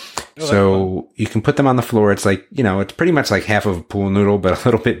 So you can put them on the floor. It's like, it's pretty much like half of a pool noodle, but a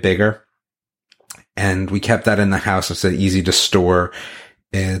little bit bigger. And we kept that in the house. It's easy to store.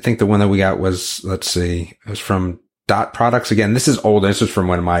 And I think the one that we got was, let's see, it was from Dot Products. Again, this is older. This was from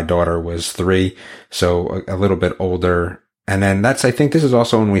when my daughter was 3. So a little bit older. And then I think this is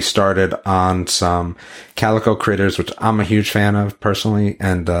also when we started on some Calico Critters, which I'm a huge fan of personally.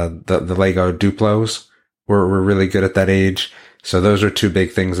 And the Lego Duplos were really good at that age. So those are 2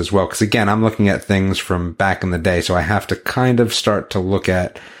 big things as well. Because again, I'm looking at things from back in the day. So I have to kind of start to look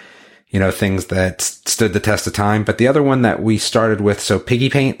at, things that stood the test of time. But the other one that we started with, so Piggy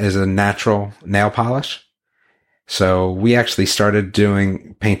Paint is a natural nail polish. So we actually started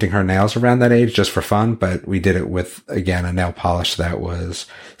painting her nails around that age just for fun. But we did it with, again, a nail polish that was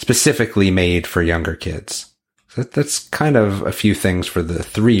specifically made for younger kids. So that's kind of a few things for the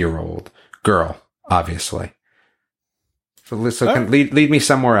 3-year-old girl, obviously. So lead me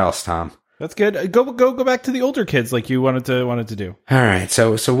somewhere else, Tom. That's good. Go back to the older kids like you wanted to do. All right.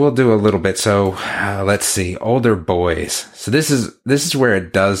 So we'll do a little bit. So let's see. Older boys. So this is where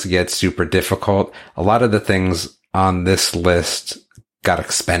it does get super difficult. A lot of the things on this list got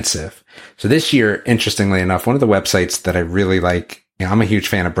expensive. So this year, interestingly enough, one of the websites that I really like, I'm a huge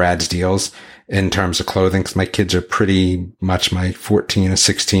fan of Brad's Deals in terms of clothing because my kids are pretty much my 14 and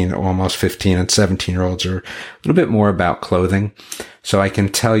 16, almost 15 and 17-year-olds are a little bit more about clothing. So I can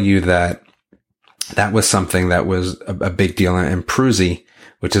tell you that was something that was a big deal. And Pruzy,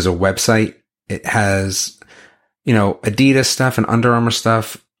 which is a website, it has, Adidas stuff and Under Armour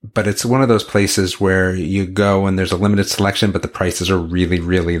stuff, but it's one of those places where you go and there's a limited selection, but the prices are really,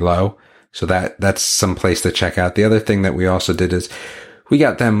 really low. So that's some place to check out. The other thing that we also did is we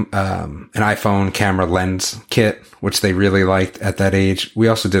got them an iPhone camera lens kit, which they really liked at that age. We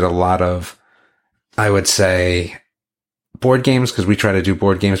also did a lot of, I would say, board games, because we try to do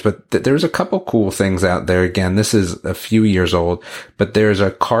board games, but there's a couple cool things out there. Again, this is a few years old, but there's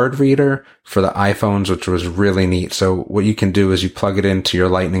a card reader for the iPhones, which was really neat. So what you can do is you plug it into your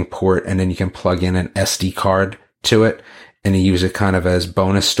Lightning port, and then you can plug in an SD card to it, and you use it kind of as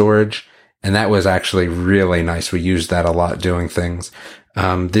bonus storage. And that was actually really nice. We used that a lot doing things.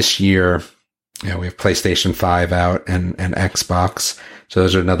 This year, we have PlayStation 5 out and Xbox. So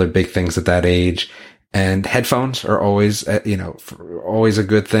those are another big things at that age. And headphones are always, always a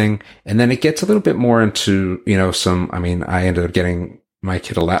good thing. And then it gets a little bit more into, I ended up getting my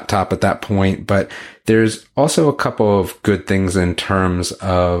kid a laptop at that point, but there's also a couple of good things in terms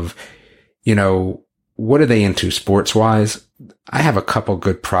of, what are they into sports wise? I have a couple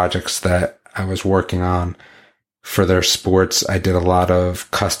good projects that I was working on for their sports. I did a lot of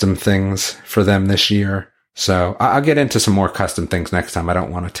custom things for them this year. So I'll get into some more custom things next time. I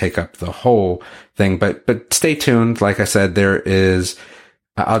don't want to take up the whole thing, but stay tuned. Like I said,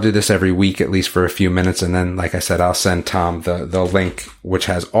 I'll do this every week, at least for a few minutes. And then, like I said, I'll send Tom the link, which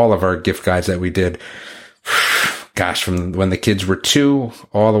has all of our gift guides that we did. Gosh, from when the kids were 2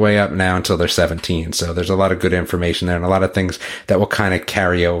 all the way up now until they're 17. So there's a lot of good information there and a lot of things that will kind of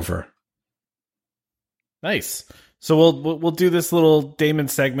carry over. Nice. So we'll do this little Damon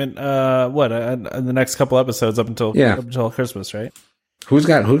segment, in the next couple episodes up until Christmas, right? Who's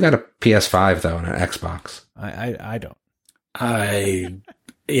got a PS5 though and an Xbox? I don't. I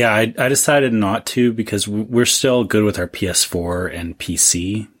decided not to because we're still good with our PS4 and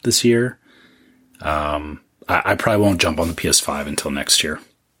PC this year. I probably won't jump on the PS5 until next year.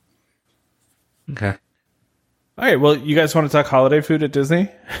 Okay. All right. Well, you guys want to talk holiday food at Disney?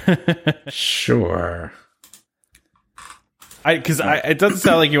 Sure. Because it doesn't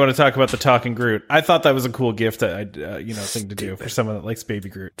sound like you want to talk about the talking Groot. I thought that was a cool gift, thing to do for someone that likes Baby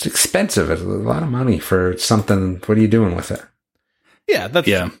Groot. It's expensive. It's a lot of money for something. What are you doing with it? Yeah,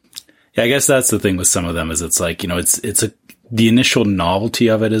 I guess that's the thing with some of them is it's like the initial novelty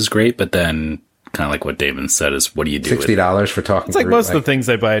of it is great, but then kind of like what Damon said is what do you do? $60 for talking. It's like Groot, most of the things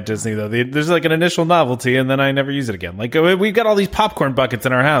I buy at Disney though. There's like an initial novelty, and then I never use it again. Like we've got all these popcorn buckets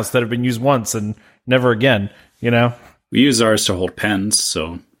in our house that have been used once and never again. We use ours to hold pens,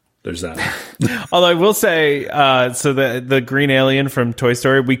 so there's that. Although I will say, so the green alien from Toy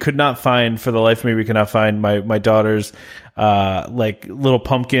Story, we could not find, for the life of me, my daughter's, like little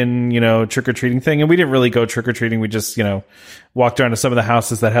pumpkin, trick-or-treating thing. And we didn't really go trick-or-treating. We just, walked around to some of the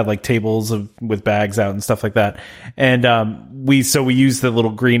houses that had like tables with bags out and stuff like that. And, we used the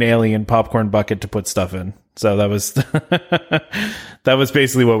little green alien popcorn bucket to put stuff in. So that was, that was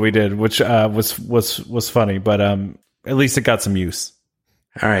basically what we did, which, was funny, but, at least it got some use.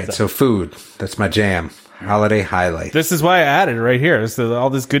 All right, so food. That's my jam. Holiday highlight. This is why I added it right here. So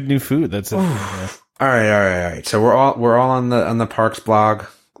all this good new food. That's it. All right. So we're all on the Parks blog.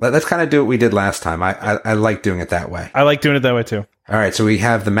 Let's kind of do what we did last time. I like doing it that way. I like doing it that way too. All right, so we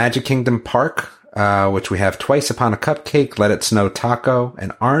have the Magic Kingdom Park, which we have Twice Upon a Cupcake, Let It Snow Taco,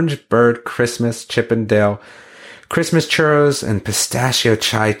 an Orange Bird Christmas Chippendale, Christmas Churros, and Pistachio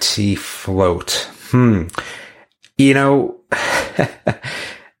Chai Tea Float.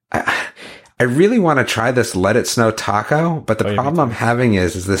 I really want to try this Let It Snow Taco, but the problem I'm having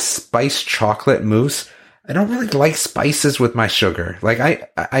is this spiced chocolate mousse. I don't really like spices with my sugar. Like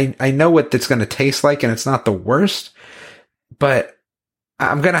I know what it's going to taste like, and it's not the worst, but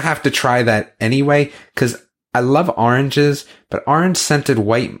I'm going to have to try that anyway, because I love oranges, but orange scented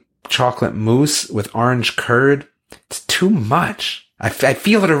white chocolate mousse with orange curd, it's too much. I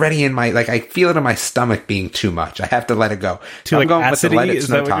feel it already in I feel it in my stomach being too much. I have to let it go. Too like acidy? Is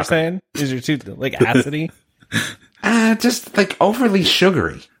that what you're saying? Is it too like acidy? Just like overly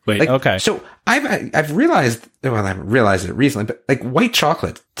sugary. Wait, okay. So I've realized, well, I haven't realized it recently, but like white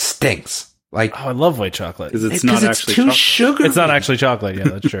chocolate stinks. Like, I love white chocolate. Because it's not actually too chocolate. sugary. It's not actually chocolate. Yeah,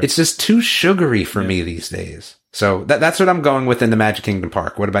 that's true. It's just too sugary for me these days. So that's what I'm going with in the Magic Kingdom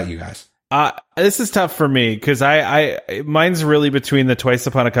Park. What about you guys? This is tough for me because mine's really between the Twice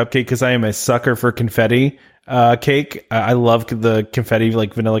Upon a Cupcake because I am a sucker for confetti cake. I love the confetti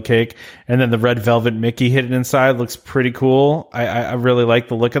like vanilla cake, and then the red velvet Mickey hidden inside looks pretty cool. I really like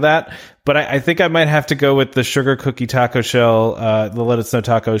the look of that, but I think I might have to go with the sugar cookie taco shell, the Let It Snow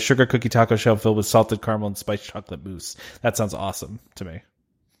Taco sugar cookie taco shell filled with salted caramel and spiced chocolate mousse. That sounds awesome to me.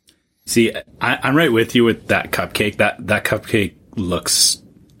 See, I'm right with you with that cupcake. That cupcake looks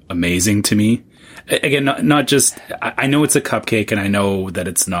amazing to me. Again, not just, I know it's a cupcake and I know that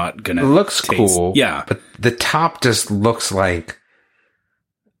it's not gonna It looks taste, cool. yeah, but the top just looks like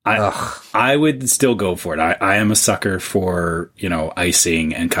I would still go for it. I am a sucker for,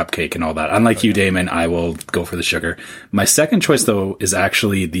 icing and cupcake and all that. Unlike you, Damon, I will go for the sugar. My second choice, though, is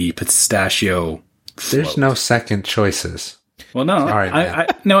actually the pistachio float. There's no second choices. Well, no. Sorry,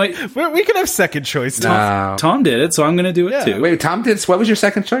 we can have second choice. Tom did it, so I'm going to do it too. Wait, Tom did. What was your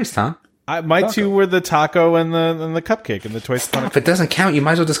second choice, Tom? My two were the taco and the cupcake and the Toy Story. If it doesn't count, you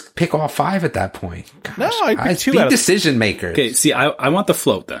might as well just pick all 5 at that point. Gosh, no, I picked 2 be decision makers. Okay, see, I want the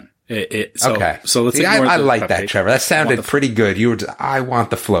float then. Okay, so let's. See, I like that, Trevor. That sounded pretty good. You were. I want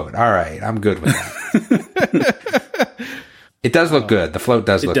the float. All right, I'm good with that. It does look good. The float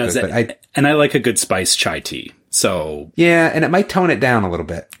does look good. But I like a good spiced chai tea. So yeah, and it might tone it down a little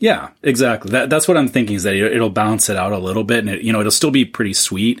bit. Yeah, exactly. That's what I'm thinking, is that it'll balance it out a little bit, and it'll still be pretty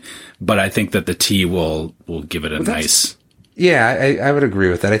sweet. But I think that the tea will give it a nice. Yeah, I would agree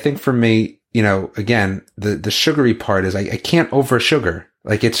with that. I think for me, again, the sugary part is I can't over sugar.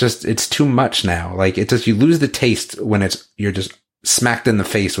 Like it's too much now. Like you lose the taste when you're just smacked in the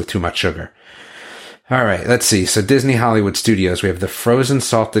face with too much sugar. All right, let's see. So Disney Hollywood Studios, we have the frozen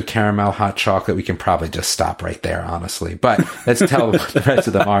salted caramel hot chocolate. We can probably just stop right there, honestly. But let's tell what the rest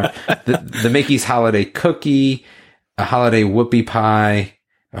of them are. The Mickey's Holiday Cookie, a Holiday Whoopie Pie.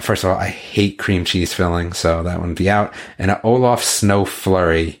 First of all, I hate cream cheese filling, so that one would be out. And an Olaf Snow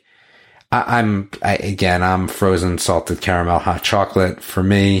Flurry. I'm frozen salted caramel hot chocolate. For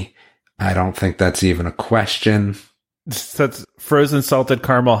me, I don't think that's even a question. That's frozen salted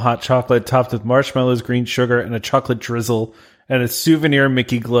caramel hot chocolate topped with marshmallows, green sugar, and a chocolate drizzle, and a souvenir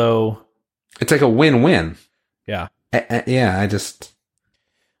Mickey glow. It's like a win-win. Yeah. The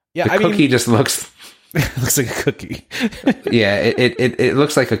cookie just looks... It looks like a cookie. Yeah, it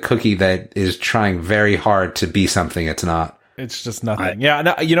looks like a cookie that is trying very hard to be something it's not. It's just nothing.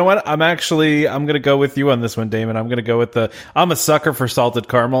 No, you know what? I'm going to go with you on this one, Damon. I'm going to go with I'm a sucker for salted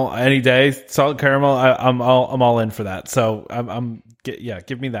caramel any day. Salted caramel, I'm all in for that. So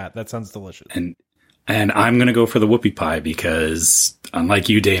give me that. That sounds delicious. And I'm going to go for the whoopie pie because unlike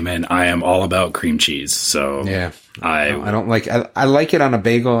you, Damon, I am all about cream cheese. So yeah, I don't like, I like it on a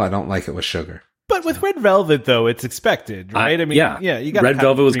bagel. I don't like it with sugar. But with red velvet, though, it's expected, right? You got red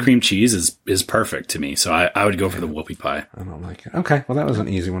velvet with cream cheese is perfect to me. So I would go for the whoopie pie. I don't like it. Okay, well, that was an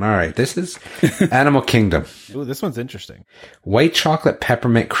easy one. All right, this is Animal Kingdom. Ooh, this one's interesting. White chocolate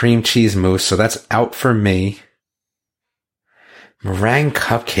peppermint cream cheese mousse. So that's out for me. Meringue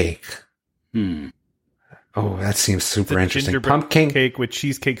cupcake. Oh, that seems super interesting. Pumpkin cake with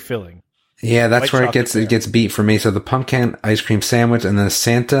cheesecake filling. Yeah, that's where it gets beat for me. So the pumpkin ice cream sandwich and the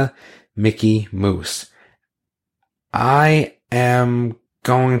Santa Mickey mousse. I am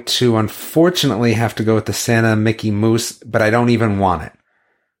going to unfortunately have to go with the Santa Mickey mousse, but I don't even want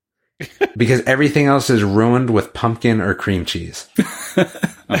it because everything else is ruined with pumpkin or cream cheese.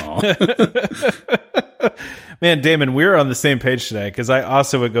 Man, Damon, we're on the same page today because I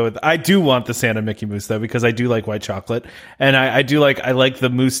also would go with. I do want the Santa Mickey mousse though because I do like white chocolate and I like the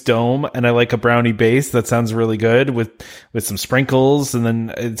mousse dome and I like a brownie base that sounds really good with some sprinkles and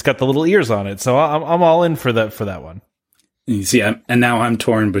then it's got the little ears on it. So I'm all in for that one. You see, and now I'm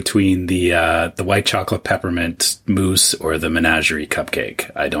torn between the white chocolate peppermint mousse or the menagerie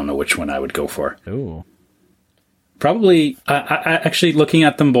cupcake. I don't know which one I would go for. Ooh. Probably, I actually looking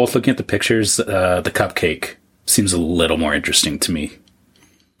at them both, looking at the pictures, the cupcake seems a little more interesting to me.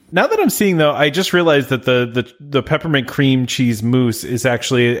 Now that I'm seeing, though, I just realized that the peppermint cream cheese mousse is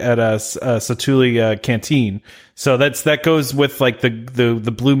actually at a Satuli canteen. So that goes with like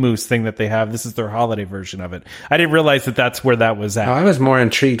the blue mousse thing that they have. This is their holiday version of it. I didn't realize that's where that was at. Oh, I was more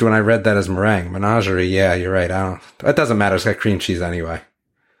intrigued when I read that as meringue. Menagerie, yeah, you're right. It doesn't matter. It's got cream cheese anyway.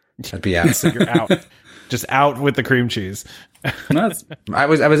 I'd be out. So you're out. Just out with the cream cheese. I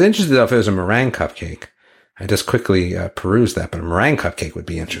was interested though if it was a meringue cupcake. I just quickly perused that, but a meringue cupcake would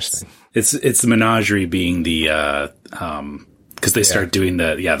be interesting. It's the menagerie being the because they start doing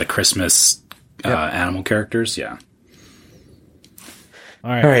the Christmas animal characters. Yeah. All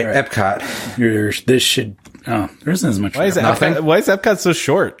right, Epcot. This should. Oh, there isn't as much. Why is Epcot so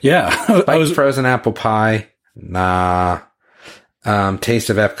short? Yeah, Spiked frozen apple pie. Nah. Taste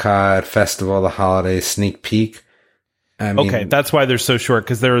of Epcot, Festival, the Holidays, Sneak Peek. Okay, that's why they're so short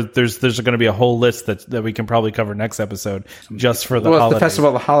because there's going to be a whole list that we can probably cover next episode just for the holidays. The Festival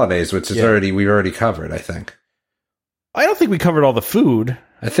of the Holidays, which is we've already covered, I think. I don't think we covered all the food.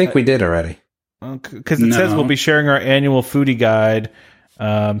 I think we did already. Because it says we'll be sharing our annual foodie guide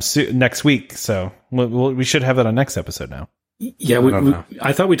next week, so we should have that on next episode now. Yeah,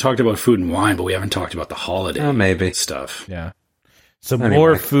 I thought we talked about food and wine, but we haven't talked about the holiday maybe stuff. Yeah. Some Anyway.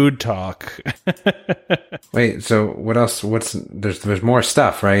 more food talk. Wait, so what else? There's more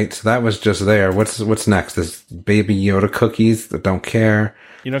stuff, right? So that was just there. What's next? There's Baby Yoda cookies that don't care.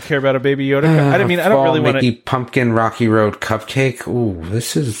 You don't care about a Baby Yoda? I mean, I don't really want Mickey Pumpkin Rocky Road cupcake. Ooh,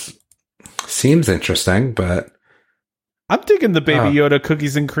 seems interesting, but I'm digging the Baby Yoda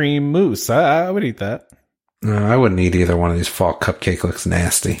cookies and cream mousse. I would eat that. no, I wouldn't eat either one of these. Fall cupcake looks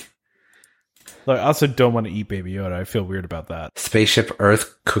nasty. Look, I also don't want to eat Baby Yoda. I feel weird about that. Spaceship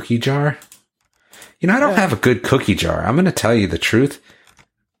Earth cookie jar. You know, I don't have a good cookie jar. I'm going to tell you the truth.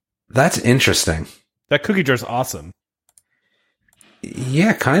 That's interesting. That cookie jar is awesome.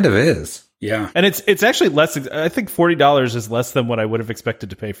 Yeah, kind of is. Yeah. And it's actually less. I think $40 is less than what I would have expected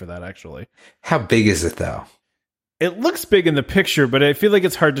to pay for that, actually. How big is it, though? It looks big in the picture, but I feel like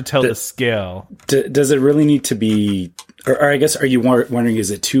it's hard to tell the scale. Does it really need to be... Or I guess, are you wondering,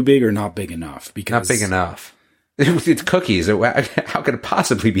 is it too big or not big enough? Because Not big enough. It's cookies. How could it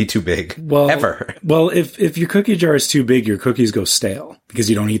possibly be too big? Ever? Well, if your cookie jar is too big, your cookies go stale because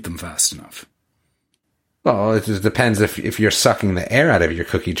you don't eat them fast enough. Well, it just depends if you're sucking the air out of your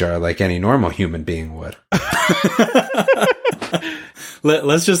cookie jar like any normal human being would.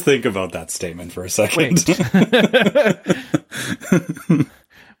 Let's just think about that statement for a second.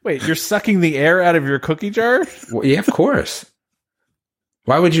 Wait, you're sucking the air out of your cookie jar? Well, yeah, of course.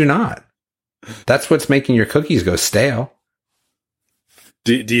 Why would you not? That's what's making your cookies go stale.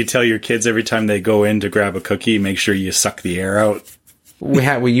 Do you tell your kids every time they go in to grab a cookie, make sure you suck the air out?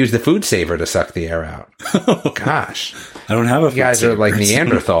 We use the food saver to suck the air out. Gosh. I don't have a You guys are like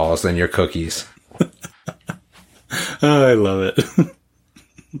saver. Neanderthals in your cookies. Oh, I love it.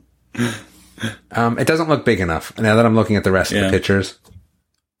 It doesn't look big enough. Now that I'm looking at the rest of the pictures,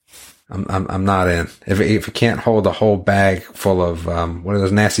 I'm not in. If it can't hold a whole bag full of what are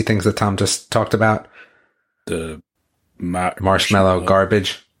those nasty things that Tom just talked about? The Marshmallow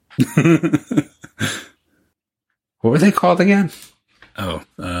garbage. What were they called again? Oh,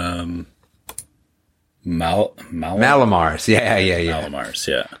 Malamars. Yeah. Malamars,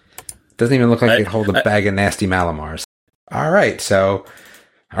 yeah. Doesn't even look like it'd hold a bag of nasty Malamars. All right,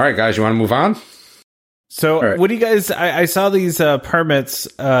 guys, you want to move on? So, right. What do you guys? I saw these permits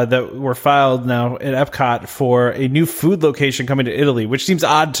that were filed now at EPCOT for a new food location coming to Italy, which seems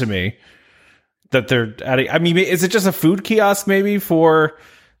odd to me that they're adding. I mean, is it just a food kiosk maybe for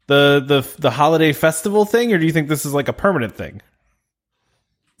the holiday festival thing, or do you think this is like a permanent thing?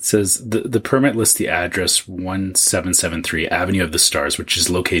 It says the permit lists the address 1773 Avenue of the Stars, which is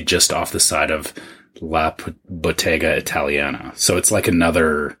located just off the side of La Bottega Italiana. So it's like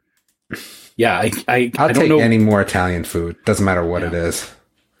another. Yeah, I I'll don't take know any more Italian food. Doesn't matter what it is.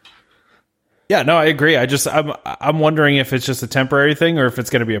 Yeah, no, I agree. I'm wondering if it's just a temporary thing or if it's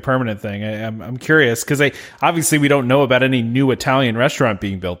going to be a permanent thing. I'm curious because obviously we don't know about any new Italian restaurant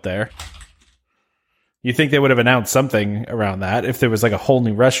being built there. You think they would have announced something around that if there was like a whole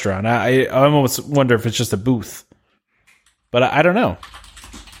new restaurant? I almost wonder if it's just a booth, but I don't know.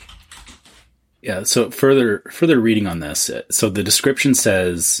 Yeah. So further reading on this, so the description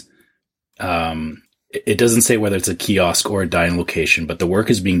says. It doesn't say whether it's a kiosk or a dining location, but the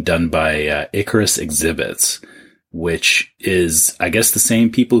work is being done by Icarus Exhibits, which is, I guess, the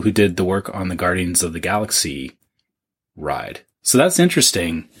same people who did the work on the Guardians of the Galaxy ride. So that's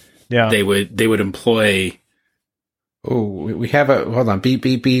interesting. Yeah, they would employ. Oh, we have hold on. Beep,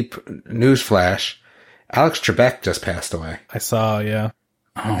 beep, beep. Newsflash. Alex Trebek just passed away. I saw. Yeah.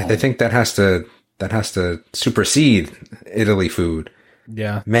 Oh. I think that has to supersede Italy food.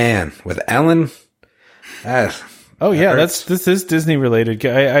 Yeah, man, with Ellen. This is Disney related.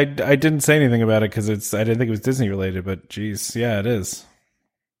 I didn't say anything about it because I didn't think it was Disney related, but geez, yeah, it is.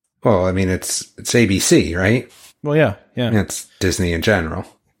 Well, I mean, it's ABC, right? Well, yeah. It's Disney in general.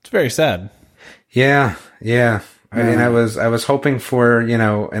 It's very sad. Yeah. I mean, I was hoping for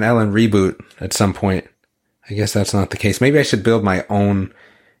an Ellen reboot at some point. I guess that's not the case. Maybe I should build my own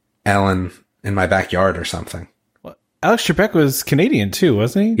Ellen in my backyard or something. Alex Trebek was Canadian too,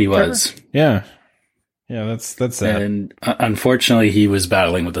 wasn't he? He was. Yeah. That's sad. And unfortunately, he was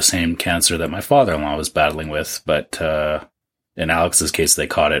battling with the same cancer that my father-in-law was battling with. But in Alex's case, they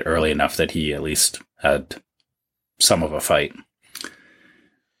caught it early enough that he at least had some of a fight.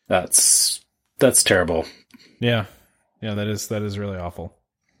 That's terrible. Yeah, that is really awful.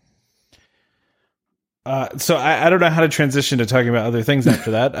 So I don't know how to transition to talking about other things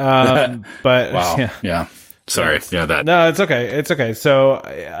after that. But wow. Yeah. Sorry. Yeah, that. No, it's okay. It's okay. So,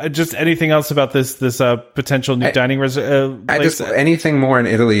 just anything else about this potential new dining place? Anything more in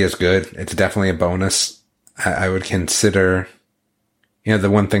Italy is good. It's definitely a bonus. I would consider, the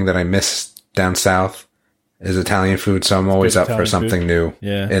one thing that I miss down south is Italian food, so I'm always up for something new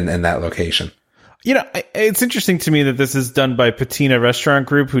in that location. You know, it's interesting to me that this is done by Patina Restaurant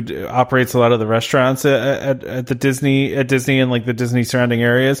Group, who operates a lot of the restaurants at Disney and like the Disney surrounding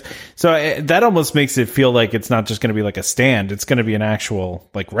areas. So that almost makes it feel like it's not just going to be like a stand; it's going to be an actual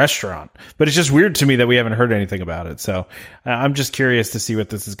like restaurant. But it's just weird to me that we haven't heard anything about it. So I'm just curious to see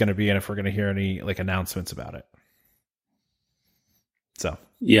what this is going to be and if we're going to hear any like announcements about it. So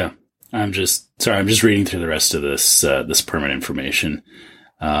yeah, I'm just reading through the rest of this permit information.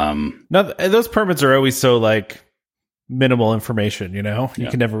 No, those permits are always so like minimal information, you know, you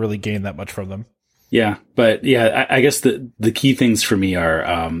can never really gain that much from them. Yeah. But yeah, I guess the key things for me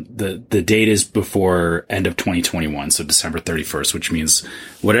are, the date is before end of 2021. So December 31st, which means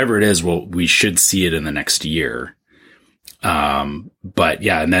whatever it is, we should see it in the next year. But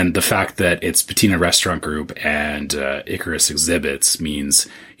yeah, and then the fact that it's Patina Restaurant Group and, Icarus Exhibits means,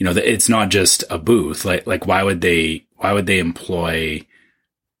 you know, that it's not just a booth. Like why would they employ,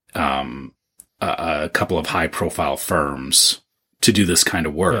 a couple of high profile firms to do this kind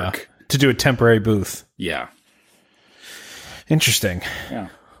of work, to do a temporary booth. Yeah. Interesting. Yeah.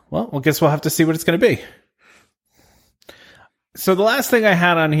 Well, I guess we'll have to see what it's going to be. So the last thing I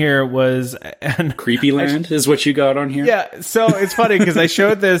had on here was Creepy Land is what you got on here. Yeah. So it's funny because I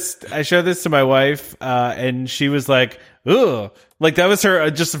showed this to my wife, and she was like, "Ugh." Like that was her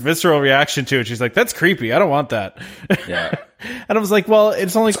just a visceral reaction to it. She's like, "That's creepy. I don't want that." Yeah. And I was like, "Well,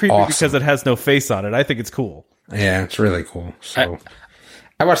 it's only creepy because it has no face on it. I think it's cool." Yeah, it's really cool. So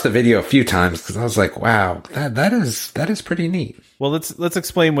I watched the video a few times because I was like, "Wow, that is pretty neat." Well, let's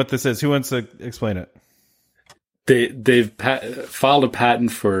explain what this is. Who wants to explain it? They've filed a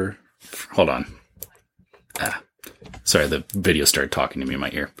patent for. Hold on. Sorry, the video started talking to me in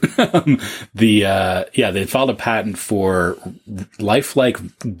my ear. They filed a patent for lifelike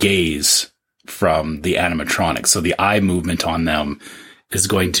gaze from the animatronics. So the eye movement on them is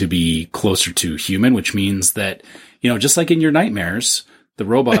going to be closer to human, which means that, you know, just like in your nightmares, the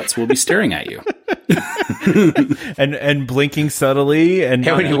robots will be staring at you. and blinking subtly. And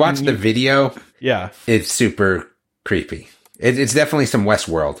when you watch the video, it's super creepy. It's definitely some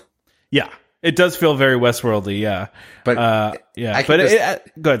Westworld. Yeah. It does feel very Westworldy, yeah. But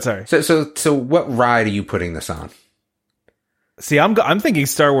go ahead, sorry. So what ride are you putting this on? See, I'm thinking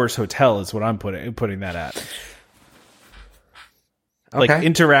Star Wars Hotel is what I'm putting that at. Okay. Like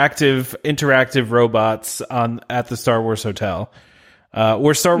interactive robots at the Star Wars Hotel.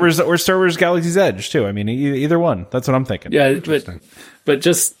 Or Star Wars Galaxy's Edge too. I mean, either one. That's what I'm thinking. Yeah, but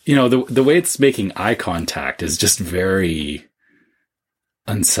just, you know, the way it's making eye contact is just very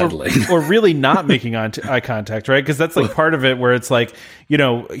unsettling. Or really not making eye contact, right? Because that's like part of it where it's like, you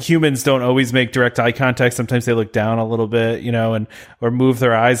know, humans don't always make direct eye contact. Sometimes they look down a little bit, you know, or move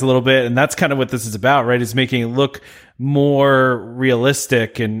their eyes a little bit. And that's kind of what this is about, right? Is making it look more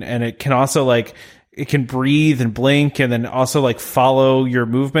realistic. And it can also like, it can breathe and blink and then also like follow your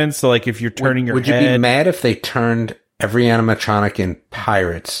movements. So like if you're turning your head. Would you be mad if they turned every animatronic in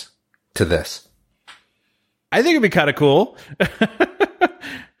Pirates to this? I think it'd be kind of cool.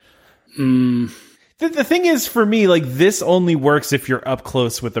 The thing is, for me, like this only works if you're up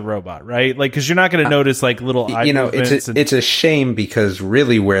close with the robot, right? Like, because you're not going to notice like little eye movements. It's a shame because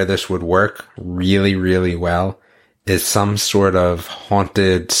really where this would work really, really well is some sort of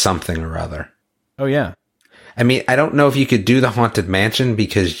haunted something or other. Oh yeah. I mean, I don't know if you could do the haunted mansion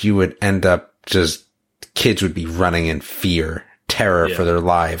because you would end up just kids would be running in terror for their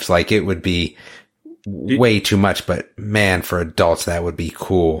lives. Like it would be way too much, but man, for adults, that would be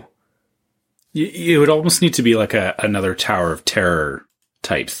cool. You would almost need to be like another Tower of Terror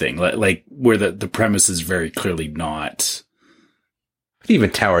type thing, like where the premise is very clearly not.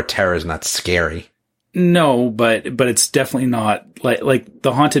 Even Tower of Terror is not scary. No, but it's definitely not like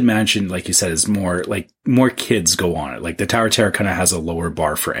the Haunted Mansion, like you said, is more like more kids go on it. Like the Tower of Terror kind of has a lower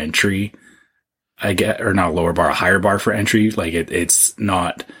bar for entry, or not a lower bar, a higher bar for entry. Like it's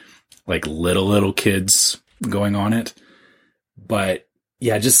not like little kids going on it, but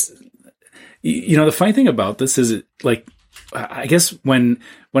yeah, just. You know, the funny thing about this is like, I guess when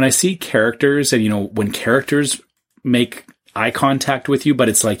I see characters and, you know, when characters make eye contact with you, but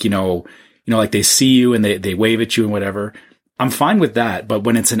it's like, you know, like they see you and they wave at you and whatever, I'm fine with that. But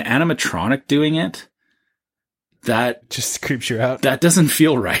when it's an animatronic doing it, that just creeps you out. That doesn't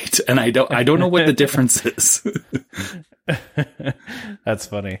feel right. And I don't know what the difference is. That's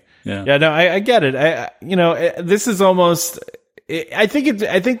funny. Yeah. Yeah, no, I get it. You know, this is almost, I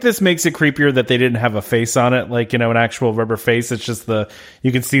think this makes it creepier that they didn't have a face on it, like, an actual rubber face. It's just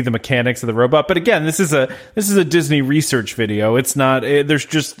you can see the mechanics of the robot. But again, this is a Disney research video. It's not. There's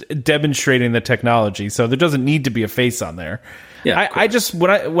just demonstrating the technology, so there doesn't need to be a face on there. Yeah, I just when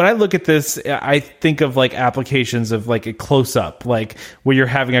I look at this, I think of like applications of like a close up, like where you're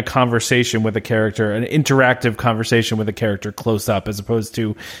having a conversation with a character, an interactive conversation with a character close up, as opposed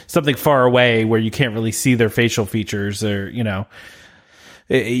to something far away where you can't really see their facial features, or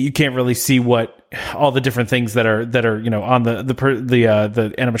you can't really see what all the different things that are on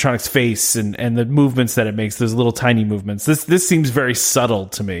the animatronic's face and the movements that it makes, those little tiny movements. This seems very subtle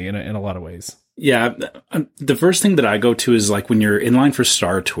to me in a lot of ways. Yeah, the first thing that I go to is like when you're in line for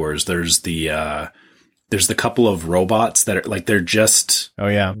Star Tours, there's the couple of robots that are like, they're just,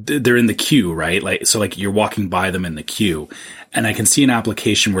 they're in the queue, right? Like, so like you're walking by them in the queue, and I can see an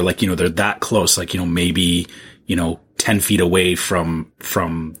application where like, they're that close, like, maybe, 10 feet away from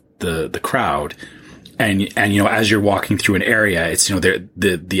the crowd. And as you're walking through an area, it's, the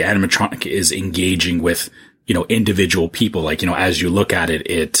animatronic is engaging with, individual people. Like, as you look at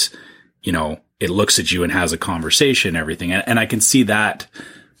it, it looks at you and has a conversation and everything. And I can see that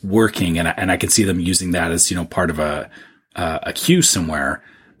working, and I can see them using that as, part of a queue somewhere.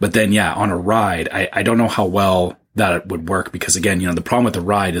 But then, on a ride, I don't know how well that would work, because again, the problem with the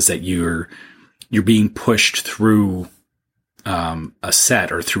ride is that you're being pushed through, a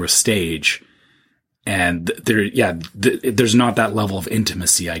set or through a stage. And there's not that level of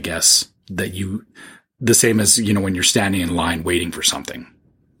intimacy, I guess, that the same as, when you're standing in line waiting for something.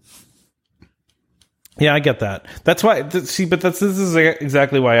 Yeah, I get that. That's why. This is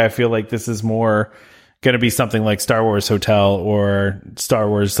exactly why I feel like this is more going to be something like Star Wars Hotel or Star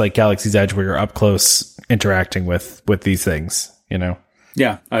Wars like Galaxy's Edge, where you're up close interacting with these things.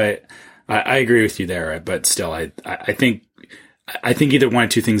 Yeah, I agree with you there, but still, I think either one of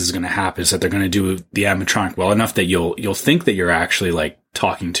two things is going to happen: is that they're going to do the animatronic well enough that you'll think that you're actually like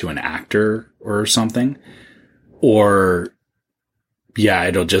talking to an actor or something, or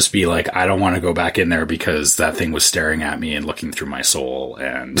it'll just be like, I don't want to go back in there because that thing was staring at me and looking through my soul,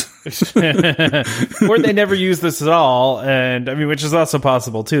 and or they never use this at all, and I mean, which is also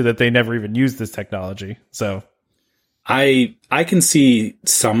possible too, that they never even use this technology. So I can see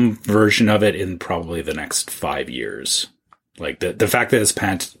some version of it in probably the next 5 years. Like the fact that it's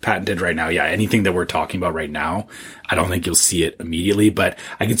patented right now, anything that we're talking about right now, I don't think you'll see it immediately, but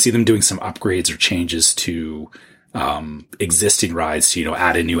I can see them doing some upgrades or changes to existing rides to,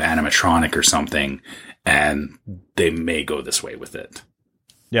 add a new animatronic or something, and they may go this way with it.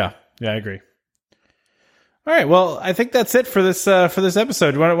 Yeah, I agree. All right, well, I think that's it for this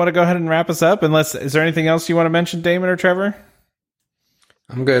episode. You want to go ahead and wrap us up? Is there anything else you want to mention, Damon or Trevor?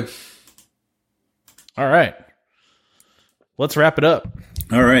 I'm good. All right, let's wrap it up.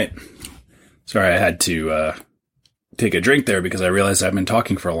 All right. Sorry, I had to take a drink there because I realized I've been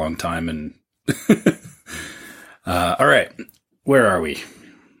talking for a long time, and all right, where are we?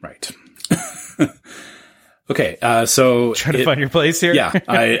 Right. Okay. So trying to find your place here. Yeah.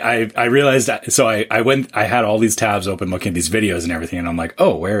 I realized that. So I had all these tabs open looking at these videos and everything. And I'm like,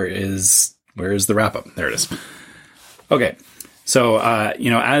 oh, where is the wrap up? There it is. Okay. So,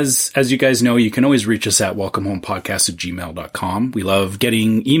 as you guys know, you can always reach us at welcomehomepodcast@gmail.com. We love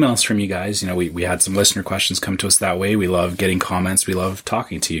getting emails from you guys. We had some listener questions come to us that way. We love getting comments. We love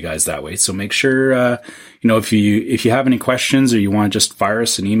talking to you guys that way. So make sure, if you have any questions or you want to just fire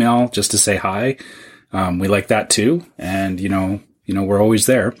us an email just to say hi, we like that too. And, we're always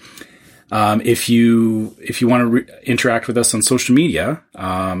there. If you want to interact with us on social media,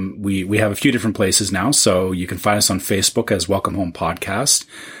 we have a few different places now. So you can find us on Facebook as Welcome Home Podcast.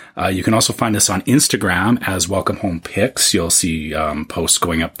 You can also find us on Instagram as Welcome Home Pics. You'll see posts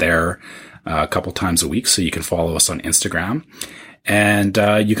going up there a couple times a week. So you can follow us on Instagram. And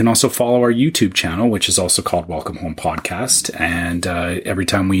you can also follow our YouTube channel, which is also called Welcome Home Podcast. And every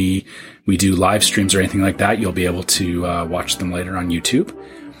time we do live streams or anything like that, you'll be able to watch them later on YouTube.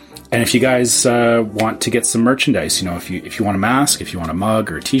 And if you guys want to get some merchandise, if you want a mask, if you want a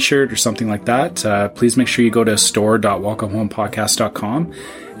mug or a t-shirt or something like that, please make sure you go to store.welcomehomepodcast.com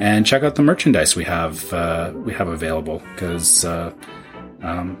and check out the merchandise we have available, because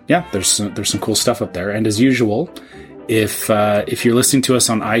there's some cool stuff up there. And as usual, if you're listening to us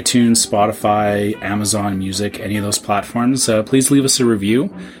on iTunes, Spotify, Amazon Music, any of those platforms, please leave us a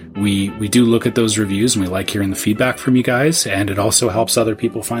review. We do look at those reviews, and we like hearing the feedback from you guys, and it also helps other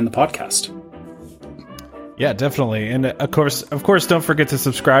people find the podcast. Yeah, definitely. And of course, don't forget to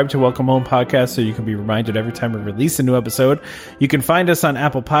subscribe to Welcome Home Podcast so you can be reminded every time we release a new episode. You can find us on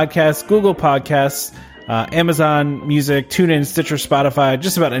Apple Podcasts, Google Podcasts, Amazon Music, TuneIn, Stitcher, Spotify,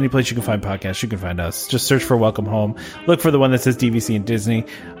 just about any place you can find podcasts, you can find us. Just search for Welcome Home. Look for the one that says DVC and Disney.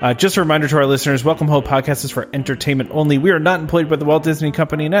 Just a reminder to our listeners, Welcome Home podcast is for entertainment only. We are not employed by the Walt Disney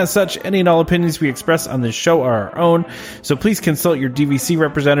Company, and as such, any and all opinions we express on this show are our own. So please consult your DVC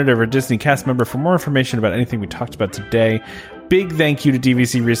representative or Disney cast member for more information about anything we talked about today. Big thank you to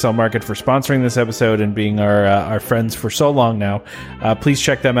DVC Resale Market for sponsoring this episode and being our friends for so long now. Please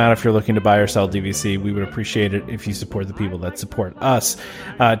check them out if you're looking to buy or sell DVC. We would appreciate it if you support the people that support us.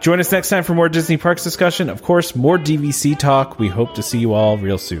 Join us next time for more Disney Parks discussion. Of course, more DVC talk. We hope to see you all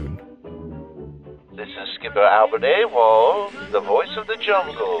real soon. This is Skipper Albert Awol, the voice of the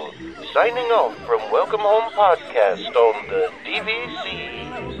jungle, signing off from Welcome Home Podcast on the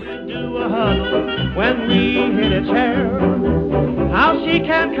DVC. Do a huddle when we hit its hair. How she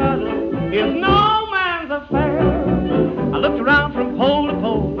can cuddle is no man's affair. I looked around from pole to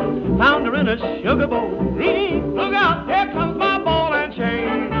pole, found her in a sugar bowl.